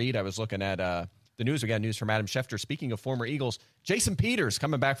doing the read, I was looking at the news. We got news from Adam Schefter. Speaking of former Eagles, Jason Peters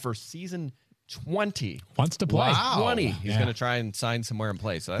coming back for season 20. Wants to play. Wow. 20. He's going to try and sign somewhere and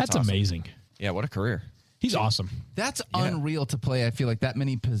play. So that's awesome. Amazing. Yeah, what a career. He's awesome. That's unreal to play. I feel like that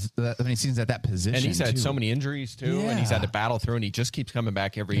many seasons at that position. And he's had so many injuries, too, and he's had to battle through, and he just keeps coming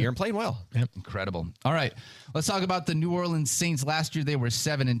back every year and playing well. Yep. Incredible. All right, let's talk about the New Orleans Saints. Last year, they were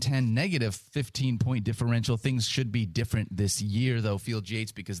 7-10, negative 15-point differential. Things should be different this year, though, Field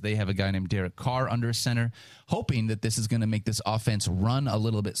Yates, because they have a guy named Derek Carr under center, hoping that this is going to make this offense run a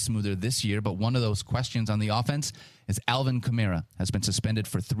little bit smoother this year. But one of those questions on the offense is Alvin Kamara has been suspended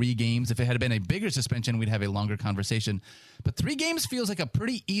for 3 games. If it had been a bigger suspension, we'd have a longer conversation. But 3 games feels like a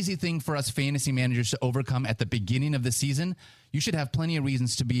pretty easy thing for us fantasy managers to overcome at the beginning of the season. You should have plenty of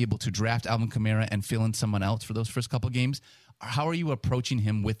reasons to be able to draft Alvin Kamara and fill in someone else for those first couple games. How are you approaching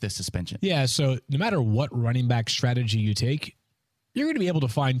him with this suspension? Yeah, so no matter what running back strategy you take, you're going to be able to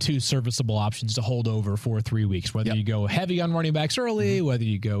find 2 serviceable options to hold over for 3 weeks, whether you go heavy on running backs early, whether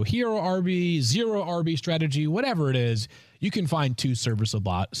you go hero RB, zero RB strategy, whatever it is, you can find 2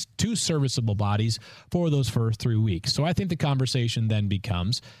 serviceable bodies for those first 3 weeks. So I think the conversation then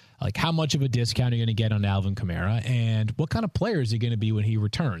becomes, how much of a discount are you going to get on Alvin Kamara, and what kind of player is he going to be when he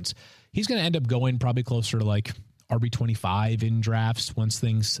returns? He's going to end up going probably closer to RB25 in drafts once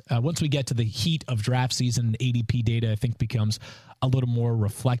we get to the heat of draft season. ADP data, I think, becomes a little more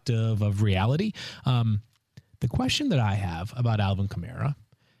reflective of reality. The question that I have about Alvin Kamara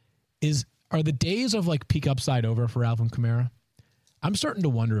is, are the days of peak upside over for Alvin Kamara? I'm starting to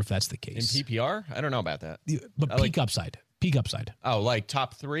wonder if that's the case. In PPR? I don't know about that. But peak upside. Oh,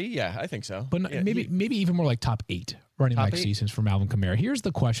 top 3? Yeah, I think so. But maybe even more top 8 running back seasons from Alvin Kamara. Here's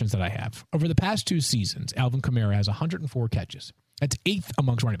the questions that I have. Over the past 2 seasons, Alvin Kamara has 104 catches. That's 8th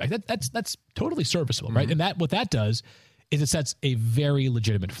amongst running backs. That's totally serviceable, right? And what that does is it sets a very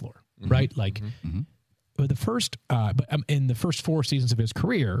legitimate floor, right? In the first 4 seasons of his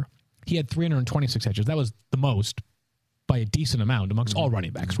career, he had 326 catches. That was the most by a decent amount amongst all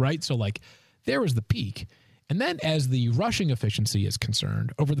running backs, right? So there was the peak. And then as the rushing efficiency is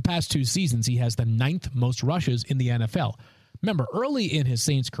concerned, over the past 2 seasons, he has the 9th most rushes in the NFL. Remember, early in his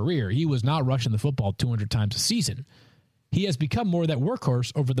Saints career, he was not rushing the football 200 times a season. He has become more that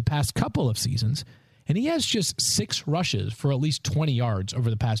workhorse over the past couple of seasons, and he has just 6 rushes for at least 20 yards over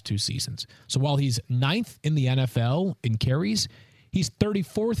the past 2 seasons. So while he's 9th in the NFL in carries, he's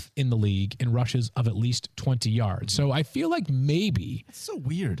 34th in the league in rushes of at least 20 yards. So I feel like maybe... It's so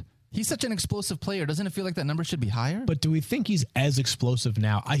weird. He's such an explosive player. Doesn't it feel like that number should be higher? But do we think he's as explosive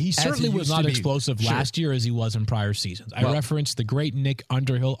now? He certainly was not explosive last year as he was in prior seasons. I referenced the great Nick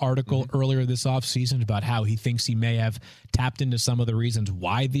Underhill article earlier this offseason about how he thinks he may have tapped into some of the reasons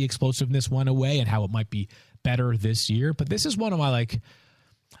why the explosiveness went away and how it might be better this year. But this is one of my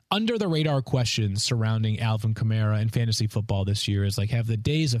under-the-radar questions surrounding Alvin Kamara and fantasy football this year is have the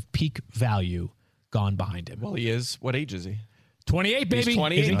days of peak value gone behind him? Well, he is. What age is he? 28, baby. He's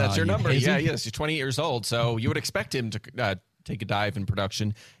 28. That's your number. Is Yeah, he? he is. He's 28 years old. So you would expect him to take a dive in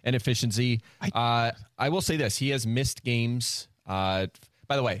production and efficiency. I will say this. He has missed games. By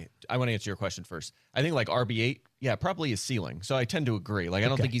the way, I want to answer your question first. I think RB8, probably his ceiling. So I tend to agree. I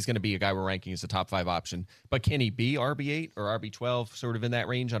don't think he's going to be a guy we're ranking as a top 5 option. But can he be RB8 or RB12, sort of in that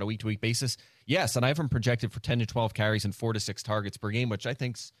range on a week-to-week basis? Yes, and I have him projected for 10 to 12 carries and 4 to 6 targets per game, which I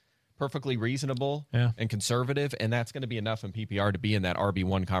think's perfectly reasonable and conservative, and that's going to be enough in PPR to be in that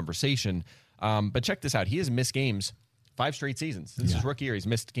RB1 conversation. But check this out. He has missed games 5 straight seasons. Since his rookie year, he's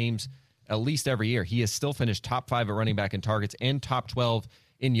missed games at least every year. He has still finished top 5 at running back in targets and top 12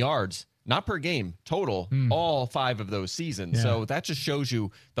 in yards not per game, total, all 5 of those seasons. Yeah. So that just shows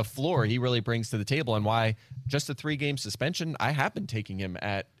you the floor he really brings to the table and why just a 3-game suspension, I have been taking him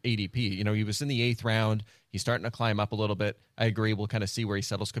at ADP. You know, he was in the 8th round. He's starting to climb up a little bit. I agree. We'll kind of see where he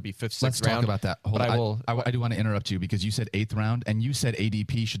settles. Could be 5th, 6th round. Let's talk about that. Hold on. I I do want to interrupt you because you said 8th round and you said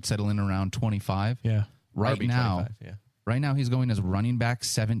ADP should settle in around 25. Yeah. Right RB now, 25, yeah. Right now, he's going as running back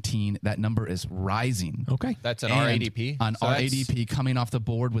 17. That number is rising. Okay. That's an RADP. On So our that's- ADP coming off the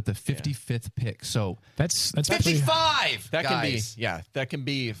board with the 55th pick. So That's 55. That can be, guys. that can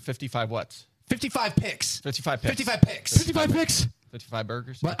be 55 what? 55 picks. 55 picks. 55 picks. 55 picks. 55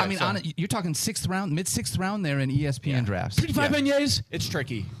 burgers. But Okay, I mean, so you're talking 6th round, mid-6th round there in ESPN drafts. 55 beignets. it's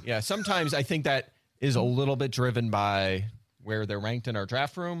tricky. Yeah, sometimes I think that is a little bit driven by where they're ranked in our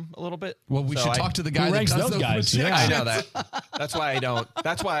draft room a little bit. Well, we So should I- talk to the guy that ranks does those guys? projections. I know that. That's why I don't.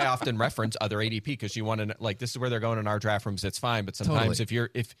 That's why I often reference other ADP because you want to like this is where they're going in our draft rooms. It's fine, but sometimes Totally.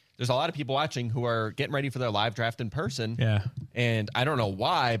 if there's a lot of people watching who are getting ready for their live draft in person, Yeah. and I don't know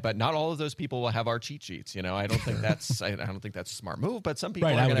why, but not all of those people will have our cheat sheets. You know, I don't think that's I don't think that's a smart move. But some people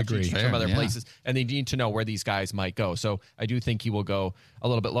Right, are I going to would have cheat agree. sheets Fair, from other yeah. places, and they need to know where these guys might go. So I do think he will go a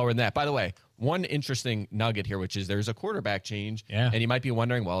little bit lower than that. By the way, one interesting nugget here, which is there's a quarterback change, Yeah. and you might be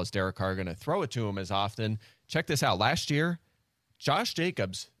wondering, well, is Derek Carr going to throw it to him as often? Check this out. Last year, Josh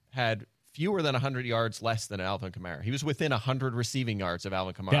Jacobs had fewer than 100 yards less than Alvin Kamara. He was within 100 receiving yards of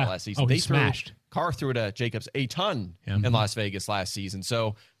Alvin Kamara Yeah. last season. Oh, he smashed. Carr threw to Jacobs a ton in Las Vegas last season.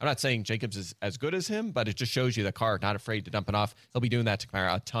 So I'm not saying Jacobs is as good as him, but it just shows you that Carr not afraid to dump it off. He'll be doing that to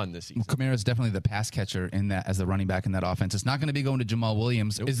Kamara a ton this season. Kamara is definitely the pass catcher in that as the running back in that offense. It's not going to be going to Jamal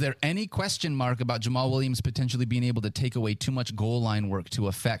Williams. Is there any question mark about Jamal Williams potentially being able to take away too much goal line work to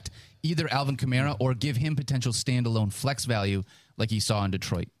affect either Alvin Kamara or give him potential standalone flex value like he saw in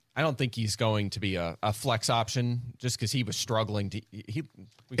Detroit? I don't think he's going to be a flex option just because he was struggling to. It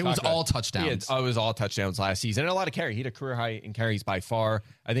was all touchdowns. It was all touchdowns last season and a lot of carry. He had a career high in carries by far.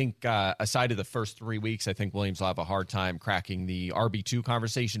 I think aside of the first 3 weeks, I think Williams will have a hard time cracking the RB2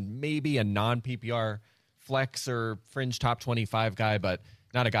 conversation. Maybe a non-PPR flex or fringe top 25 guy, but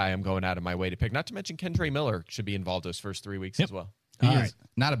not a guy I'm going out of my way to pick. Not to mention Kendra Miller should be involved those first 3 weeks as well. He All is right.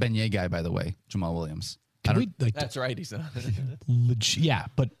 not a beignet guy, by the way, Jamal Williams. Can we, like, That's right. He's not. yeah,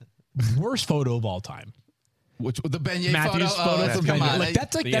 but worst photo of all time. Which the beignet Matthews photo from come beignet. on. Like,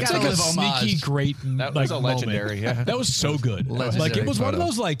 that's like The that's like a end of sneaky homage. great That like was a legendary, moment. yeah. That was so good. Like Legendary it was one of photo.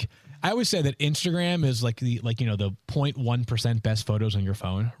 those like I always say that Instagram is like the 0.1% best photos on your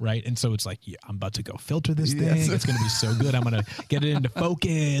phone, right? And so it's like, yeah, I'm about to go filter this thing. Yes. It's going to be so good. I'm going to get it into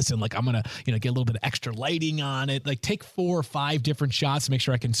focus and like I'm going to get a little bit of extra lighting on it. Like take 4 or 5 different shots to make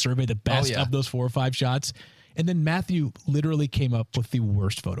sure I can survey the best yeah. of those 4 or 5 shots. And then Matthew literally came up with the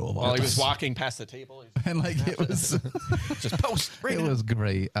worst photo of all While he time. was walking past the table, he's And like it was just post. it was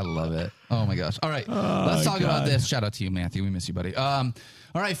great. I love it. Oh my gosh. All right. Let's talk about this. Shout out to you, Matthew. We miss you, buddy.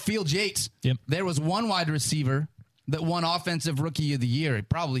 All right, Field Yates. Yep. There was one wide receiver that won Offensive Rookie of the Year. It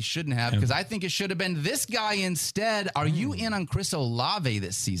probably shouldn't have because I think it should have been this guy instead. Are you in on Chris Olave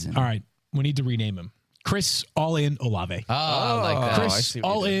this season? All right, we need to rename him. Chris All In Olave. Oh, I like that. I Chris see what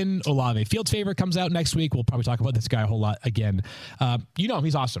you All did. In Olave. Field's favorite comes out next week. We'll probably talk about this guy a whole lot again. You know him.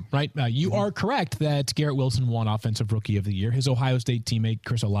 He's awesome, right? You are correct that Garrett Wilson won Offensive Rookie of the Year. His Ohio State teammate,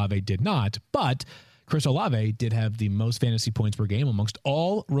 Chris Olave, did not. But Chris Olave did have the most fantasy points per game amongst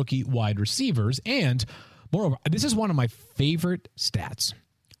all rookie wide receivers. And moreover, this is one of my favorite stats.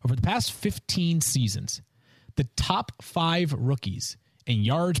 Over the past 15 seasons, the top 5 rookies in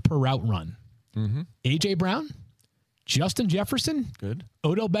yards per route run, A.J. Brown, Justin Jefferson, Good.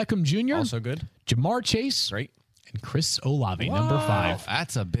 Odell Beckham Jr., Also good. Jamar Chase, Great. and Chris Olave, number 5.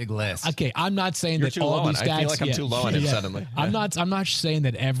 That's a big list. Okay, I'm not saying You're that too all low on- these I stats. feel like I'm too low on him suddenly. I'm not saying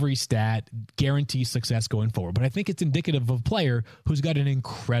that every stat guarantees success going forward, but I think it's indicative of a player who's got an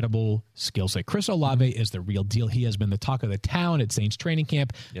incredible skill set. Chris Olave is the real deal. He has been the talk of the town at Saints training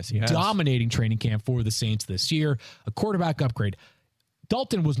camp. Yes, he has. Dominating training camp for the Saints this year. A quarterback upgrade.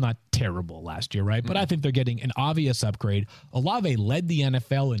 Dalton was not terrible last year, right? But I think they're getting an obvious upgrade. Olave led the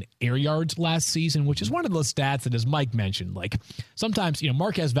NFL in air yards last season, which is one of those stats that, as Mike mentioned, like sometimes,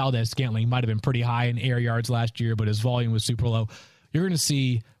 Marquez Valdez-Scantling might have been pretty high in air yards last year, but his volume was super low. You're going to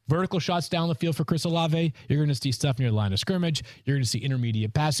see vertical shots down the field for Chris Olave. You're going to see stuff near the line of scrimmage. You're going to see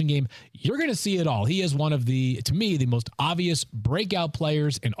intermediate passing game. You're going to see it all. He is one of the most obvious breakout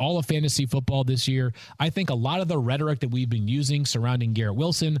players in all of fantasy football this year. I think a lot of the rhetoric that we've been using surrounding Garrett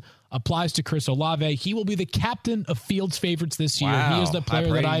Wilson applies to Chris Olave. He will be the captain of Fields' favorites this year. Wow. He is the High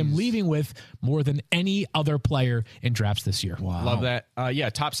player that I am praise. leaving with more than any other player in drafts this year. Wow. Love that.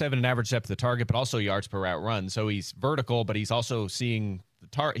 Top 7 in average depth of the target, but also yards per route run. So he's vertical, but he's also seeing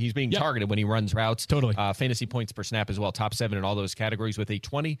he's being targeted when he runs routes. Totally. Fantasy points per snap as well, top 7 in all those categories with a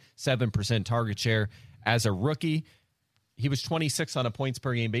 27% target share as a rookie. He was 26 on a points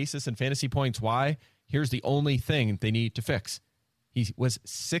per game basis in fantasy points. Why? Here's the only thing they need to fix. He was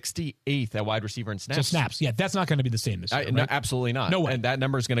 68th at wide receiver in snaps. So snaps. Yeah, that's not going to be the same this year. No, right? absolutely not. No way. And that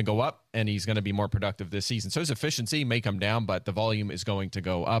number is going to go up, and he's going to be more productive this season. So his efficiency may come down, but the volume is going to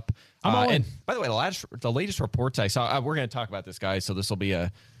go up. I'm all in. And by the way, the latest reports I saw, we're going to talk about this, guys, so this will be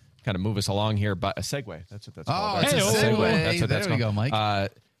a kind of move us along here, but a segue. That's what that's called. Oh, it's a segue. That's what there we go,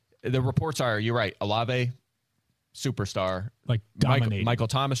 Mike. The reports are, you're right, Olave, superstar. Like dominating. Michael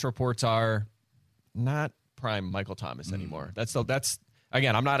Thomas reports are not prime Michael Thomas anymore. That's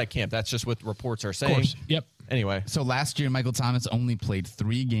again, I'm not a camp. That's just what reports are saying. Of course. Yep. Anyway. So last year, Michael Thomas only played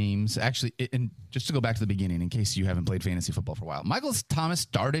 3 games. Actually, and just to go back to the beginning, in case you haven't played fantasy football for a while, Michael Thomas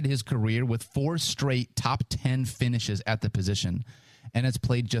started his career with 4 straight top 10 finishes at the position and has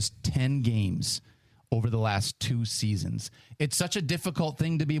played just 10 games over the last 2 seasons. It's such a difficult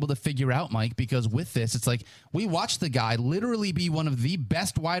thing to be able to figure out, Mike, because with this, it's like we watched the guy literally be one of the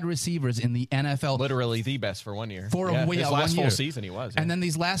best wide receivers in the NFL. Literally the best for 1 year. His last 1 full year. season he was. And then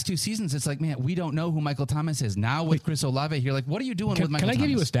these last 2 seasons, it's like, man, we don't know who Michael Thomas is. Now with Chris Olave here, like, what are you doing with Michael Thomas? Can I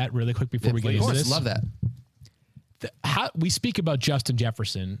give you a stat really quick before we get into this? Love that. We speak about Justin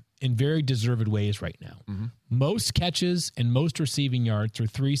Jefferson in very deserved ways right now. Mm-hmm. Most catches and most receiving yards through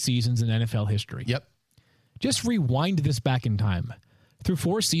 3 seasons in NFL history. Yep. Just rewind this back in time. Through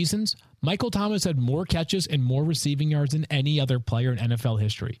 4 seasons, Michael Thomas had more catches and more receiving yards than any other player in NFL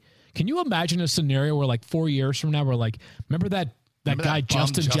history. Can you imagine a scenario where, like, 4 years from now, we're like, remember that guy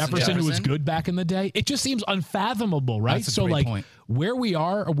Justin Jefferson who was good back in the day? It just seems unfathomable, right? That's a great point. Where we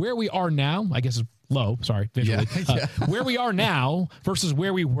are now, I guess is low, sorry, visually. Yeah. Where we are now versus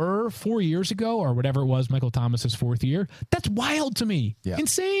where we were 4 years ago or whatever it was, Michael Thomas's 4th year, that's wild to me. Yeah.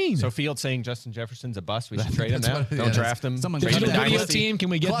 Insane. So Fields saying Justin Jefferson's a bust. We should trade him now. Don't draft him. Digital video team, can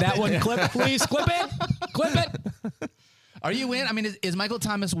we get that one clip, please? Clip it. Clip it. Are you in? I mean, is Michael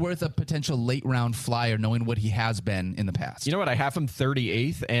Thomas worth a potential late round flyer knowing what he has been in the past? You know what? I have him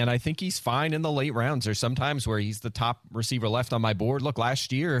 38th, and I think he's fine in the late rounds. There's sometimes where he's the top receiver left on my board. Look,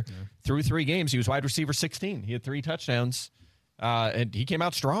 last year, through 3 games, he was wide receiver 16. He had 3 touchdowns, and he came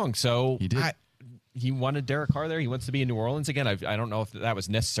out strong. So he did. He wanted Derek Carr there. He wants to be in New Orleans again. I don't know if that was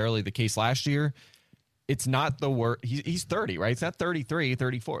necessarily the case last year. It's not the worst. He's 30, right? It's not 33,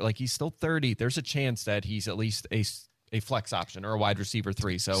 34. Like, he's still 30. There's a chance that he's at least a flex option or a wide receiver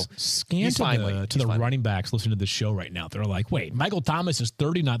 3. So scan to the running backs listening to the show right now. They're like, wait, Michael Thomas is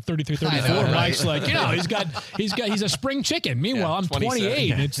 30, not 33, 34. Know, right? Mike's like, he's a spring chicken. Meanwhile, I'm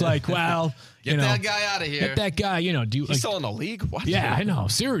 28. And it's like, well, get that guy out of here. Get that guy, he's still in the league? What? Yeah, I know.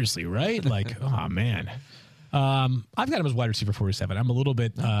 Seriously, right? Like, oh man. I've got him as wide receiver 47. I'm a little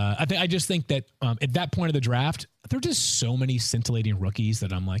bit. I just think that at that point of the draft, there are just so many scintillating rookies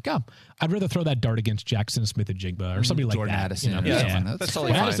that I'm like, I'd rather throw that dart against Jackson Smith-Njigba or somebody like Jordan that. Addison. That's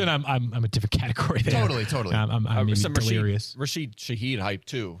totally fine. Addison, I'm a different category there. Totally. I'm some delirious. Rashid Shaheed hype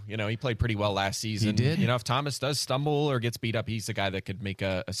too. He played pretty well last season. He did. If Thomas does stumble or gets beat up, he's the guy that could make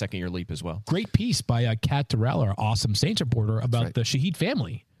a second-year leap as well. Great piece by Kat Terrell, our awesome Saints reporter, about the Shaheed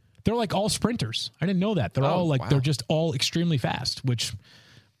family. They're like all sprinters. I didn't know that. They're all like, they're just all extremely fast, which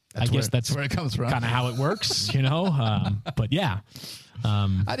I guess that's where it comes from. Kind of how it works, But yeah.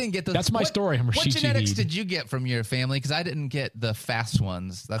 I didn't get those. That's my story. What genetics did you get from your family? Because I didn't get the fast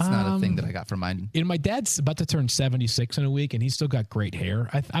ones. That's not a thing that I got from mine. My dad's about to turn 76 in a week, and he's still got great hair.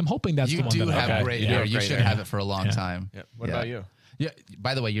 I'm hoping that's the one that you do have great hair. You should have it for a long time. Yeah. What about you? Yeah.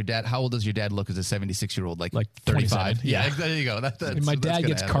 By the way, your dad. How old does your dad look as a 76-year-old? Like 35. Yeah. There you go. My dad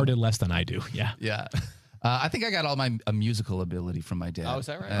gets carded less than I do. Yeah. Yeah. I think I got all my musical ability from my dad. Oh, is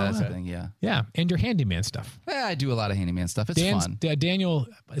that right? That's the thing, yeah. Yeah, and your handyman stuff. Yeah, I do a lot of handyman stuff. It's fun. Daniel,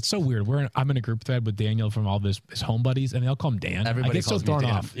 it's so weird. I'm in a group thread with Daniel from all his home buddies, and they all call him Dan. Everybody I get calls so thrown me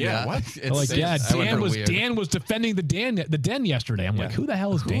Dan. off. Yeah, what? Dan was defending the den yesterday. I'm like, who the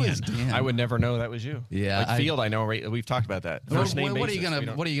hell is Dan? Who is Dan? I would never know that was you. Yeah, Field. I know. We've talked about that. First name. What are you gonna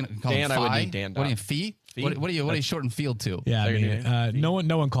call Dan? him? I would need Dan. What are you, Fee? What do you shorten Field to? Yeah, no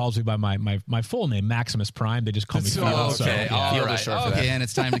one calls me by my full name, Maximus Prime. They just call me Field. Okay, all right. Okay, and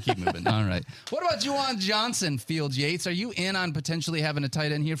it's time to keep moving. All right. What about Juwan Johnson, Field Yates? Are you in on potentially having a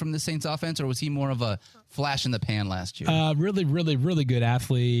tight end here from the Saints offense, or was he more of a flash in the pan last year? Really, really, really good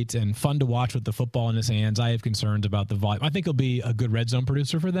athlete and fun to watch with the football in his hands. I have concerns about the volume. I think he'll be a good red zone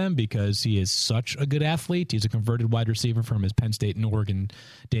producer for them because he is such a good athlete. He's a converted wide receiver from his Penn State and Oregon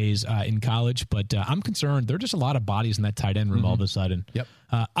days in college. But I'm concerned concerned. There are just a lot of bodies in that tight end room all of a sudden. Yep.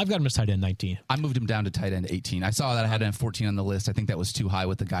 I've got him as tight end 19. I moved him down to tight end 18. I saw that I had him 14 on the list. I think that was too high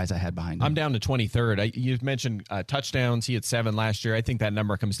with the guys I had behind him. I'm down to 23rd. You've mentioned touchdowns. He had 7 last year. I think that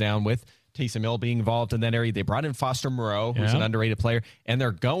number comes down with Taysom Hill being involved in that area. They brought in Foster Moreau, who's an underrated player, and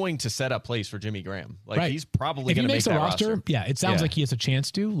they're going to set up plays for Jimmy Graham. He's probably going to make that roster. Yeah, it sounds like he has a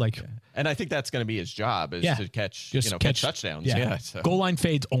chance to. And I think that's going to be his job is to catch touchdowns. Yeah. So. Goal line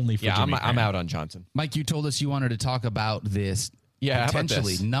fades only for Jimmy Graham. I'm out on Johnson. Mike, you told us you wanted to talk about this. Yeah,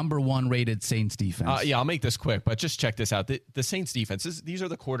 potentially number 1 rated Saints defense. I'll make this quick, but just check this out. The Saints defense, these are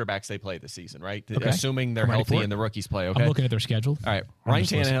the quarterbacks they play this season, right? Okay. Assuming they're healthy and the rookies play, okay? I'm looking at their schedule. All right. Ryan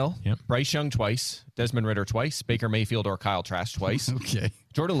Tannehill, Bryce Young twice, Desmond Ridder twice, Baker Mayfield or Kyle Trask twice. Okay.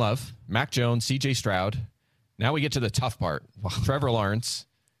 Jordan Love, Mac Jones, CJ Stroud. Now we get to the tough part. Wow. Trevor Lawrence,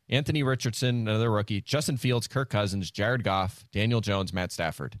 Anthony Richardson, another rookie, Justin Fields, Kirk Cousins, Jared Goff, Daniel Jones, Matt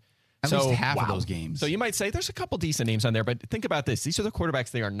Stafford. At least half of those games. So you might say there's a couple decent names on there, but think about this. These are the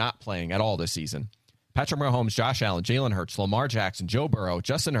quarterbacks they are not playing at all this season. Patrick Mahomes, Josh Allen, Jalen Hurts, Lamar Jackson, Joe Burrow,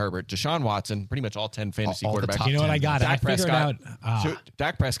 Justin Herbert, Deshaun Watson, pretty much all 10 fantasy quarterbacks. You know what I got?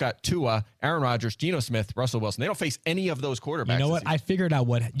 Dak Prescott, Tua, Aaron Rodgers, Geno Smith, Russell Wilson. They don't face any of those quarterbacks. You know what? I figured out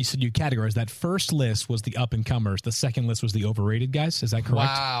what you said you categorized. That first list was the up-and-comers. The second list was the overrated guys. Is that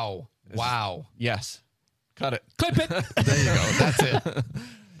correct? Wow. Yes. Cut it. Clip it. There you go. That's it.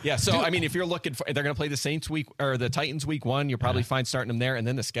 Yeah, so I mean, if you're looking for, they're going to play the Saints week or the Titans week 1. You're probably fine starting them there, and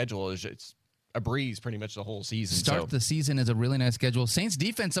then the schedule is it's a breeze pretty much the whole season. Start the season is a really nice schedule. Saints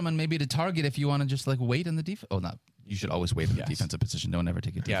defense, someone maybe to target if you want to just wait in the defense. Oh, not you should always wait in the defensive position. Don't ever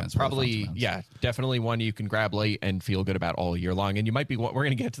take a defense. Yeah, probably. Yeah, definitely one you can grab late and feel good about all year long. And you might be. We're going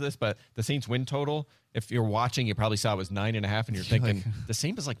to get to this, but the Saints win total. If you're watching, you probably saw it was 9.5, and you're thinking the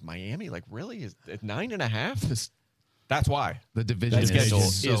same as Miami. Really is it 9.5? That's why the division schedule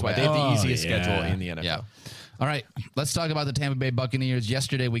is why they have the easiest yeah. schedule in the NFL. Yeah. All right, let's talk about the Tampa Bay Buccaneers.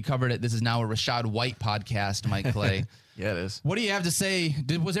 Yesterday we covered it. This is now a Rashad White podcast, Mike Clay. Yeah, it is. What do you have to say?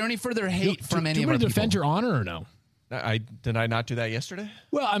 Was there any further hate from any of our people? Do you want to defend your honor or no? Did I not do that yesterday?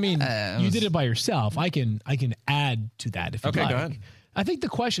 Well, I mean, you did it by yourself. I can add to that if you like. Okay, go ahead. I think the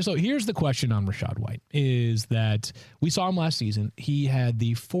question, so here's the question on Rashad White, is that we saw him last season. He had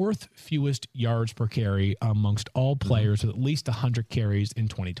the 4th fewest yards per carry amongst all players with at least 100 carries in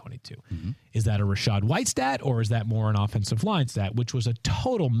 2022. Is that a Rashad White stat, or is that more an offensive line stat, which was a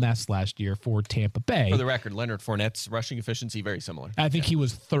total mess last year for Tampa Bay? For the record, Leonard Fournette's rushing efficiency, very similar. I think he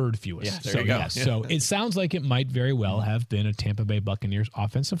was 3rd fewest. Yeah, there you go. Yes. So it sounds like it might very well have been a Tampa Bay Buccaneers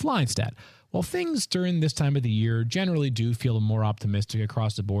offensive line stat. Well, things during this time of the year generally do feel more optimistic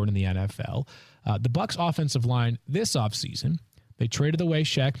across the board in the NFL. The Bucs offensive line this offseason, they traded away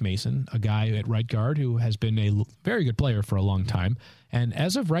Shaq Mason, a guy at right guard who has been a very good player for a long time. And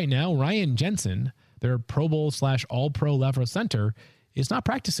as of right now, Ryan Jensen, their Pro Bowl / All-Pro left center, is not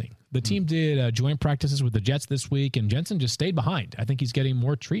practicing. The team did joint practices with the Jets this week, and Jensen just stayed behind. I think he's getting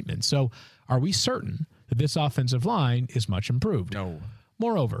more treatment. So are we certain that this offensive line is much improved? No.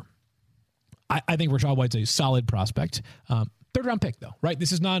 Moreover, I think Rashad White's a solid prospect. 3rd round pick, though, right?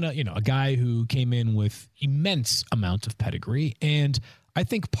 This is not a guy who came in with immense amount of pedigree. And I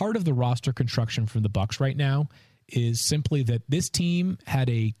think part of the roster construction from the Bucs right now is simply that this team had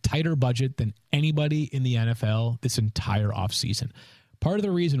a tighter budget than anybody in the NFL this entire offseason. Part of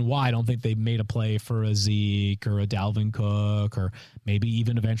the reason why I don't think they made a play for a Zeke or a Dalvin Cook or maybe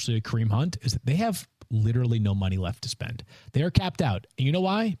even eventually a Kareem Hunt is that they have literally no money left to spend. They are capped out. And you know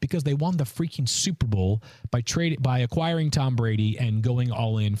why? Because they won the freaking Super Bowl by acquiring Tom Brady and going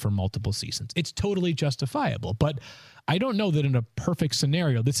all in for multiple seasons. It's totally justifiable. But I don't know that in a perfect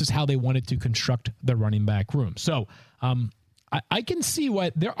scenario, this is how they wanted to construct the running back room. So I can see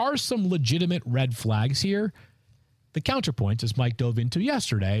why there are some legitimate red flags here. The counterpoint, as Mike dove into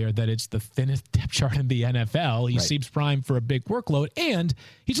yesterday, are that it's the thinnest depth chart in the NFL. He seems primed for a big workload, and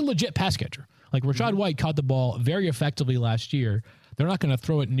he's a legit pass catcher. Like Rashad White caught the ball very effectively last year. They're not going to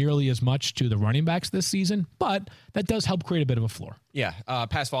throw it nearly as much to the running backs this season, but that does help create a bit of a floor. Yeah,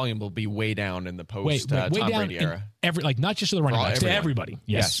 pass volume will be way down in the post Tom Brady era. Not just to the running backs, to everybody.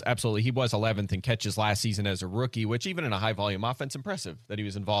 Yes, absolutely. He was 11th in catches last season as a rookie, which even in a high volume offense, impressive that he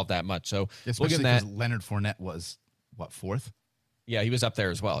was involved that much. So especially because Leonard Fournette was 4th? Yeah, he was up there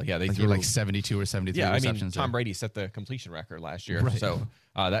as well. Yeah, they threw like 72 or 73 receptions. I mean, Tom Brady set the completion record last year, so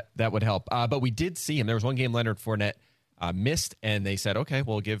that would help. But we did see him. There was one game Leonard Fournette missed, and they said, okay,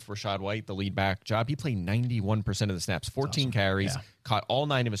 we'll give Rashad White the lead back job. He played 91% of the snaps, 14 carries, caught all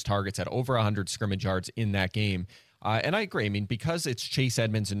 9 of his targets, had over 100 scrimmage yards in that game. And I agree. I mean, because it's Chase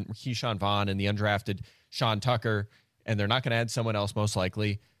Edmonds and Keyshawn Vaughn and the undrafted Sean Tucker, and they're not going to add someone else most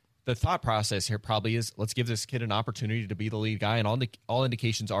likely, the thought process here probably is, let's give this kid an opportunity to be the lead guy, and all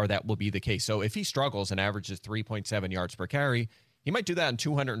indications are that will be the case. So if he struggles and averages 3.7 yards per carry, he might do that in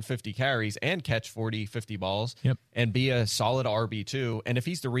 250 carries and catch 40, 50 balls and be a solid RB2. And if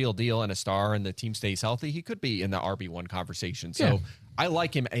he's the real deal and a star and the team stays healthy, he could be in the RB1 conversation. So I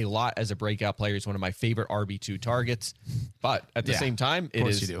like him a lot as a breakout player. He's one of my favorite RB2 targets. But at the same time,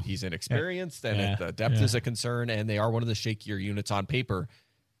 he's inexperienced and the depth is a concern, and they are one of the shakier units on paper.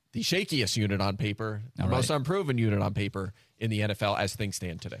 The shakiest unit on paper, the most unproven unit on paper in the NFL as things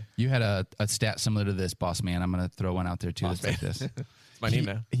stand today. You had a stat similar to this, boss man. I'm going to throw one out there too. That's like this. It's my name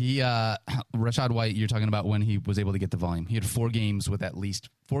now. Rashad White, you're talking about when he was able to get the volume. He had 4 games with at least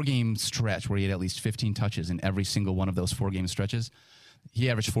 4-game stretch where he had at least 15 touches in every single one of those 4-game stretches. He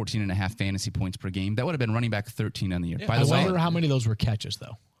averaged 14.5 fantasy points per game. That would have been running back 13 on the year. Yeah, I wonder how many of those were catches,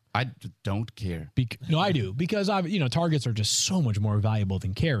 though. I don't care. No, I do, because targets are just so much more valuable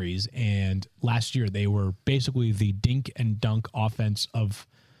than carries. And last year they were basically the dink and dunk offense of,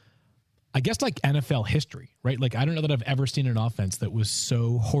 I guess, like NFL history, right? Like, I don't know that I've ever seen an offense that was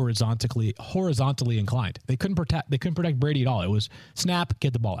so horizontally inclined. They couldn't protect Brady at all. It was snap,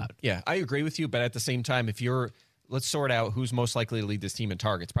 get the ball out. Yeah, I agree with you, but at the same time, let's sort out who's most likely to lead this team in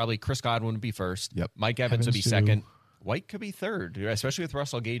targets. Probably Chris Godwin would be first. Yep. Mike Evans would be second. White could be third, especially with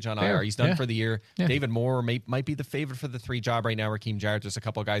Russell Gage on IR. He's done for the year. Yeah. David Moore might be the favorite for the 3 job right now. Raheem Jarrett, there's a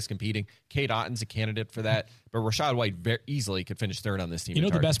couple of guys competing. Cade Otton's a candidate for that. But Rashad White very easily could finish third on this team. You know,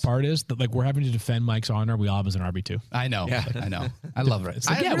 the best part is that, like, we're having to defend Mike's honor. We all have him as an RB2. I know. Yeah. I know. I love it.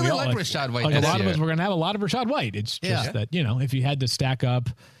 Like, I really like Rashad White. Like, a lot of us, we're going to have a lot of Rashad White. It's just that, if you had to stack up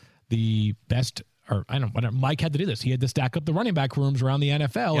the best, or I don't know, Mike had to do this. He had to stack up the running back rooms around the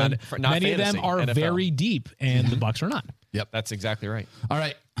NFL, and many of them are NFL. Very deep, and the Bucs are not. Yep, that's exactly right. All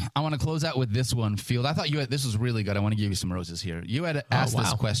right, I want to close out with this one, Field. I thought this was really good. I want to give you some roses here. You had asked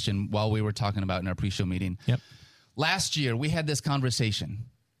this question while we were talking about in our pre-show meeting. Yep. Last year, we had this conversation.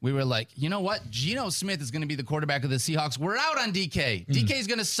 We were like, you know what? Geno Smith is going to be the quarterback of the Seahawks. We're out on DK. DK is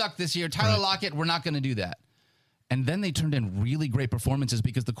going to suck this year. Tyler Lockett, we're not going to do that. And then they turned in really great performances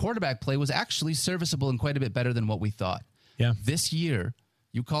because the quarterback play was actually serviceable and quite a bit better than what we thought. Yeah. This year,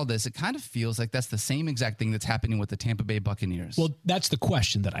 you called this, it kind of feels like that's the same exact thing that's happening with the Tampa Bay Buccaneers. Well, that's the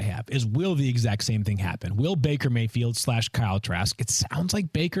question that I have is, will the exact same thing happen? Will Baker Mayfield / Kyle Trask? It sounds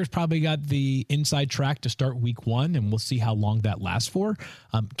like Baker's probably got the inside track to start week 1, and we'll see how long that lasts for.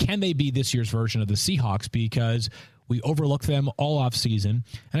 Can they be this year's version of the Seahawks? Because we overlook them all off season.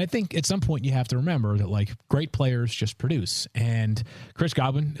 And I think at some point you have to remember that, like, great players just produce. And Chris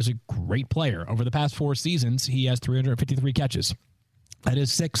Godwin is a great player. Over the past 4 seasons, he has 353 catches. That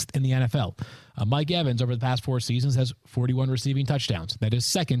is 6th in the NFL. Mike Evans, over the past 4 seasons, has 41 receiving touchdowns. That is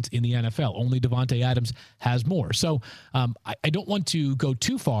 2nd in the NFL. Only Devontae Adams has more. So I don't want to go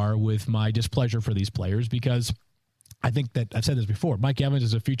too far with my displeasure for these players, because I think that I've said this before. Mike Evans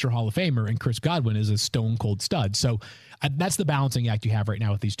is a future Hall of Famer, and Chris Godwin is a stone-cold stud. So that's the balancing act you have right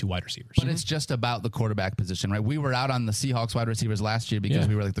now with these 2 wide receivers. But it's just about the quarterback position, right? We were out on the Seahawks wide receivers last year because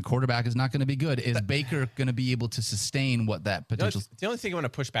we were like, the quarterback is not going to be good. Is Baker going to be able to sustain what that potential? The only thing I want to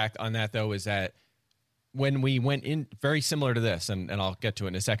push back on that, though, is that when we went in, very similar to this, and I'll get to it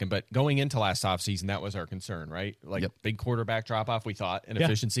in a second, but going into last offseason, that was our concern, right? Like, big quarterback drop-off, we thought, in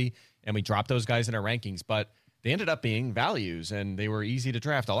efficiency, and we dropped those guys in our rankings. But they ended up being values, and they were easy to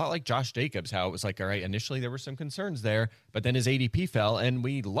draft. A lot like Josh Jacobs, how it was like, all right, initially there were some concerns there, but then his ADP fell, and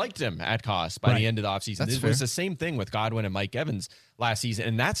we liked him at cost by the end of the offseason. It was the same thing with Godwin and Mike Evans last season,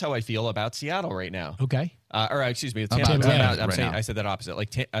 and that's how I feel about Seattle right now. Okay. Excuse me, Tampa Bay. I said that opposite. Like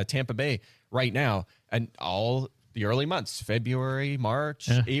Tampa Bay right now, and all the early months, February, March,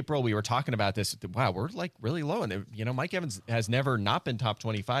 April, we were talking about this. Wow, we're like really low. And, Mike Evans has never not been top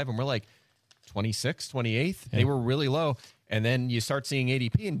 25, and we're like 26th, 28th. They were really low. And then you start seeing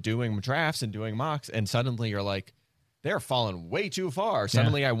ADP and doing drafts and doing mocks, and suddenly you're like, they're falling way too far.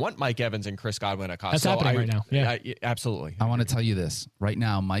 Suddenly I want Mike Evans and Chris Godwin at cost. That's happening right now. Yeah, absolutely. I want to tell you this. Right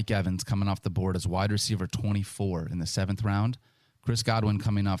now, Mike Evans coming off the board as wide receiver 24 in the 7th round. Chris Godwin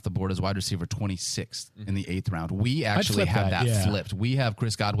coming off the board as wide receiver 26th in the 8th round. We actually have that flipped. We have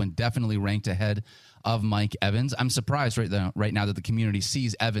Chris Godwin definitely ranked ahead of Mike Evans. I'm surprised right now that the community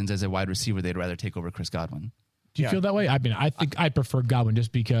sees Evans as a wide receiver. They'd rather take over Chris Godwin. Do you feel that way? I mean, I think I prefer Godwin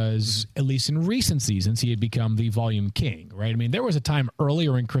just because, at least in recent seasons, he had become the volume king, right? I mean, there was a time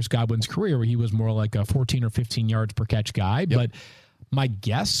earlier in Chris Godwin's career where he was more like a 14 or 15 yards per catch guy, but my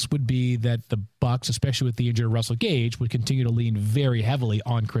guess would be that the Bucs, especially with the injured Russell Gage, would continue to lean very heavily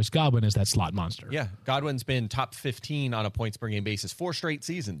on Chris Godwin as that slot monster. Yeah, Godwin's been top 15 on a points per game basis 4 straight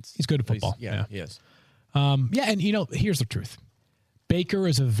seasons. He's good at football. He is. And here's the truth. Baker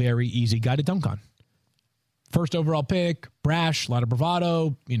is a very easy guy to dunk on. First overall pick, brash, a lot of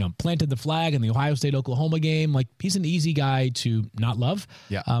bravado, planted the flag in the Ohio State-Oklahoma game. Like, he's an easy guy to not love.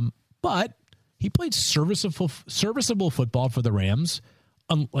 Yeah. But he played serviceable football for the Rams,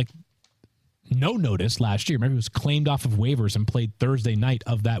 no notice last year. Maybe he was claimed off of waivers and played Thursday night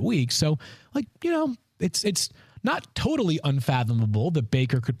of that week. So, it's not totally unfathomable that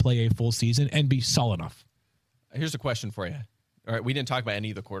Baker could play a full season and be solid enough. Here's a question for you. All right, we didn't talk about any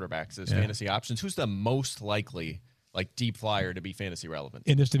of the quarterbacks as fantasy options. Who's the most likely, deep flyer to be fantasy relevant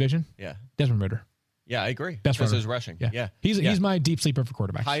in this division? Yeah, Desmond Ridder. Yeah, I agree. Best because runner. his rushing. Yeah. He's my deep sleeper for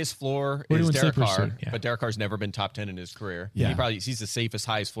quarterbacks. Highest floor We're is doing Derek sleepers Carr, soon, but Derek Carr's never been top 10 in his career. Yeah. He's the safest,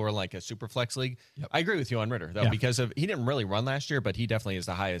 highest floor in like a super flex league. Yep. I agree with you on Ridder though, because he didn't really run last year, but he definitely is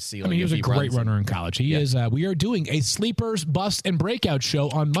the highest ceiling. I mean, he was a great runner in college. He is. We are doing a sleepers, bust, and breakout show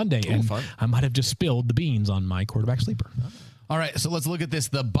on Monday, and fun. I might have just spilled the beans on my quarterback sleeper. All right, so let's look at this.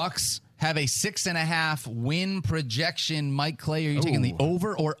 The Bucks have a 6.5 win projection. Mike Clay, are you taking the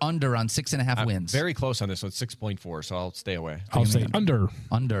over or under on 6.5 wins? Very close on this one, 6.4, so I'll stay away. I'll say under.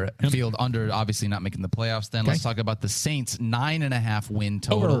 Field under, obviously not making the playoffs then. Let's talk about the Saints, 9.5 win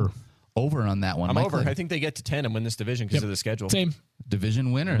total. Over on that one. I'm Mike over. Clay. I think they get to 10 and win this division because of the schedule. Same.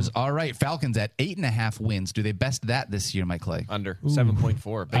 Division winners. All right, Falcons at 8.5 wins. Do they best that this year, Mike Clay? Under.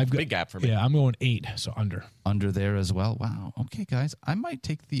 7.4. Big gap for me. Yeah, I'm going 8, so under. Under there as well. Wow. Okay, guys. I might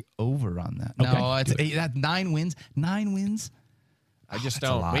take the over on that. Okay. No, it's 8. That's 9 wins. 9 wins. I just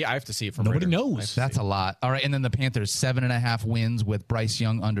don't. I have to see it from Nobody Ridder. knows. That's a lot. All right, and then the Panthers, 7.5 wins with Bryce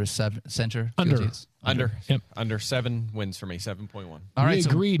Young under center. Under. Yep. Under 7 wins for me, 7.1. All right,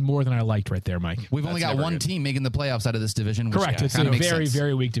 we agreed more than I liked right there, Mike. We've only got one team making the playoffs out of this division. Which Correct. It's a very,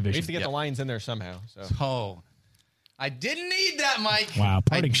 very weak division. We have to get the Lions in there somehow. So. I didn't need that, Mike. Wow,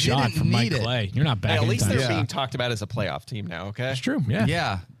 parting shot from Mike Clay. You're not back. At least they're being talked about as a playoff team now, okay? That's true, yeah.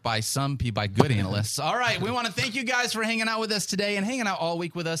 Yeah, by some people, by good analysts. All right, we want to thank you guys for hanging out with us today and hanging out all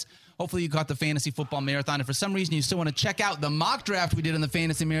week with us. Hopefully you caught the Fantasy Football Marathon. If for some reason you still want to check out the mock draft we did in the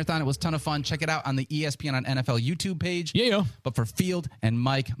Fantasy Marathon, it was a ton of fun. Check it out on the ESPN on NFL YouTube page. Yeah. But for Field and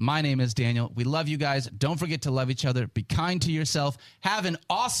Mike, my name is Daniel. We love you guys. Don't forget to love each other. Be kind to yourself. Have an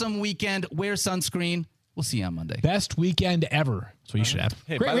awesome weekend. Wear sunscreen. We'll see you on Monday. Best weekend ever. So you should have.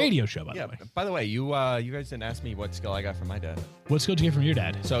 Hey, great radio show, by the way. By the way, you guys didn't ask me what skill I got from my dad. What skill did you get from your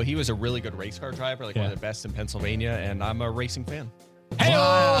dad? So he was a really good race car driver, one of the best in Pennsylvania, and I'm a racing fan. Hey,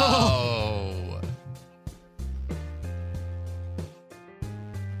 wow.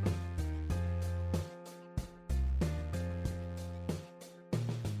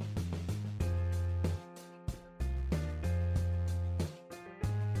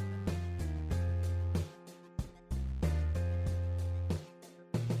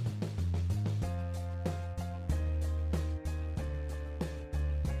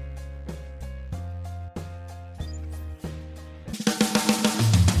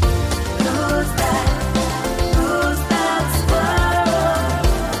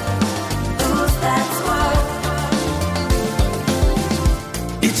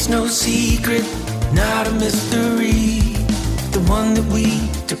 No secret, not a mystery. The one that we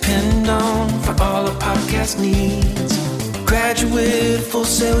depend on for all our podcast needs. Graduate, Full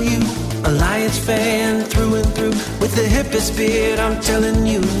Sail U, Alliance fan through and through. With the hippest beard, I'm telling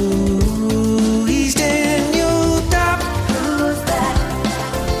you, he's Daniel Dopp. Who's that?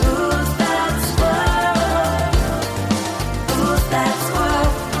 Who's that squirrel? Who's that squirrel?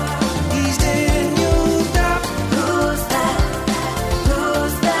 He's Daniel Dopp. Who's that?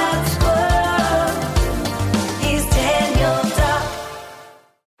 Who's that squirrel? He's Daniel Dopp.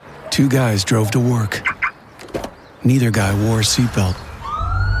 Two guys drove to work. Neither guy wore a seatbelt.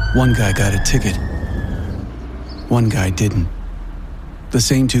 One guy got a ticket. One guy didn't. The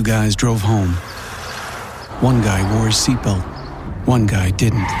same two guys drove home. One guy wore his seatbelt. One guy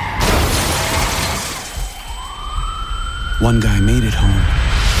didn't. One guy made it home.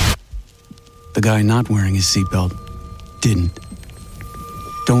 The guy not wearing his seatbelt didn't.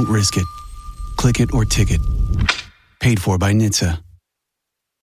 Don't risk it. Click it or ticket. Paid for by NHTSA.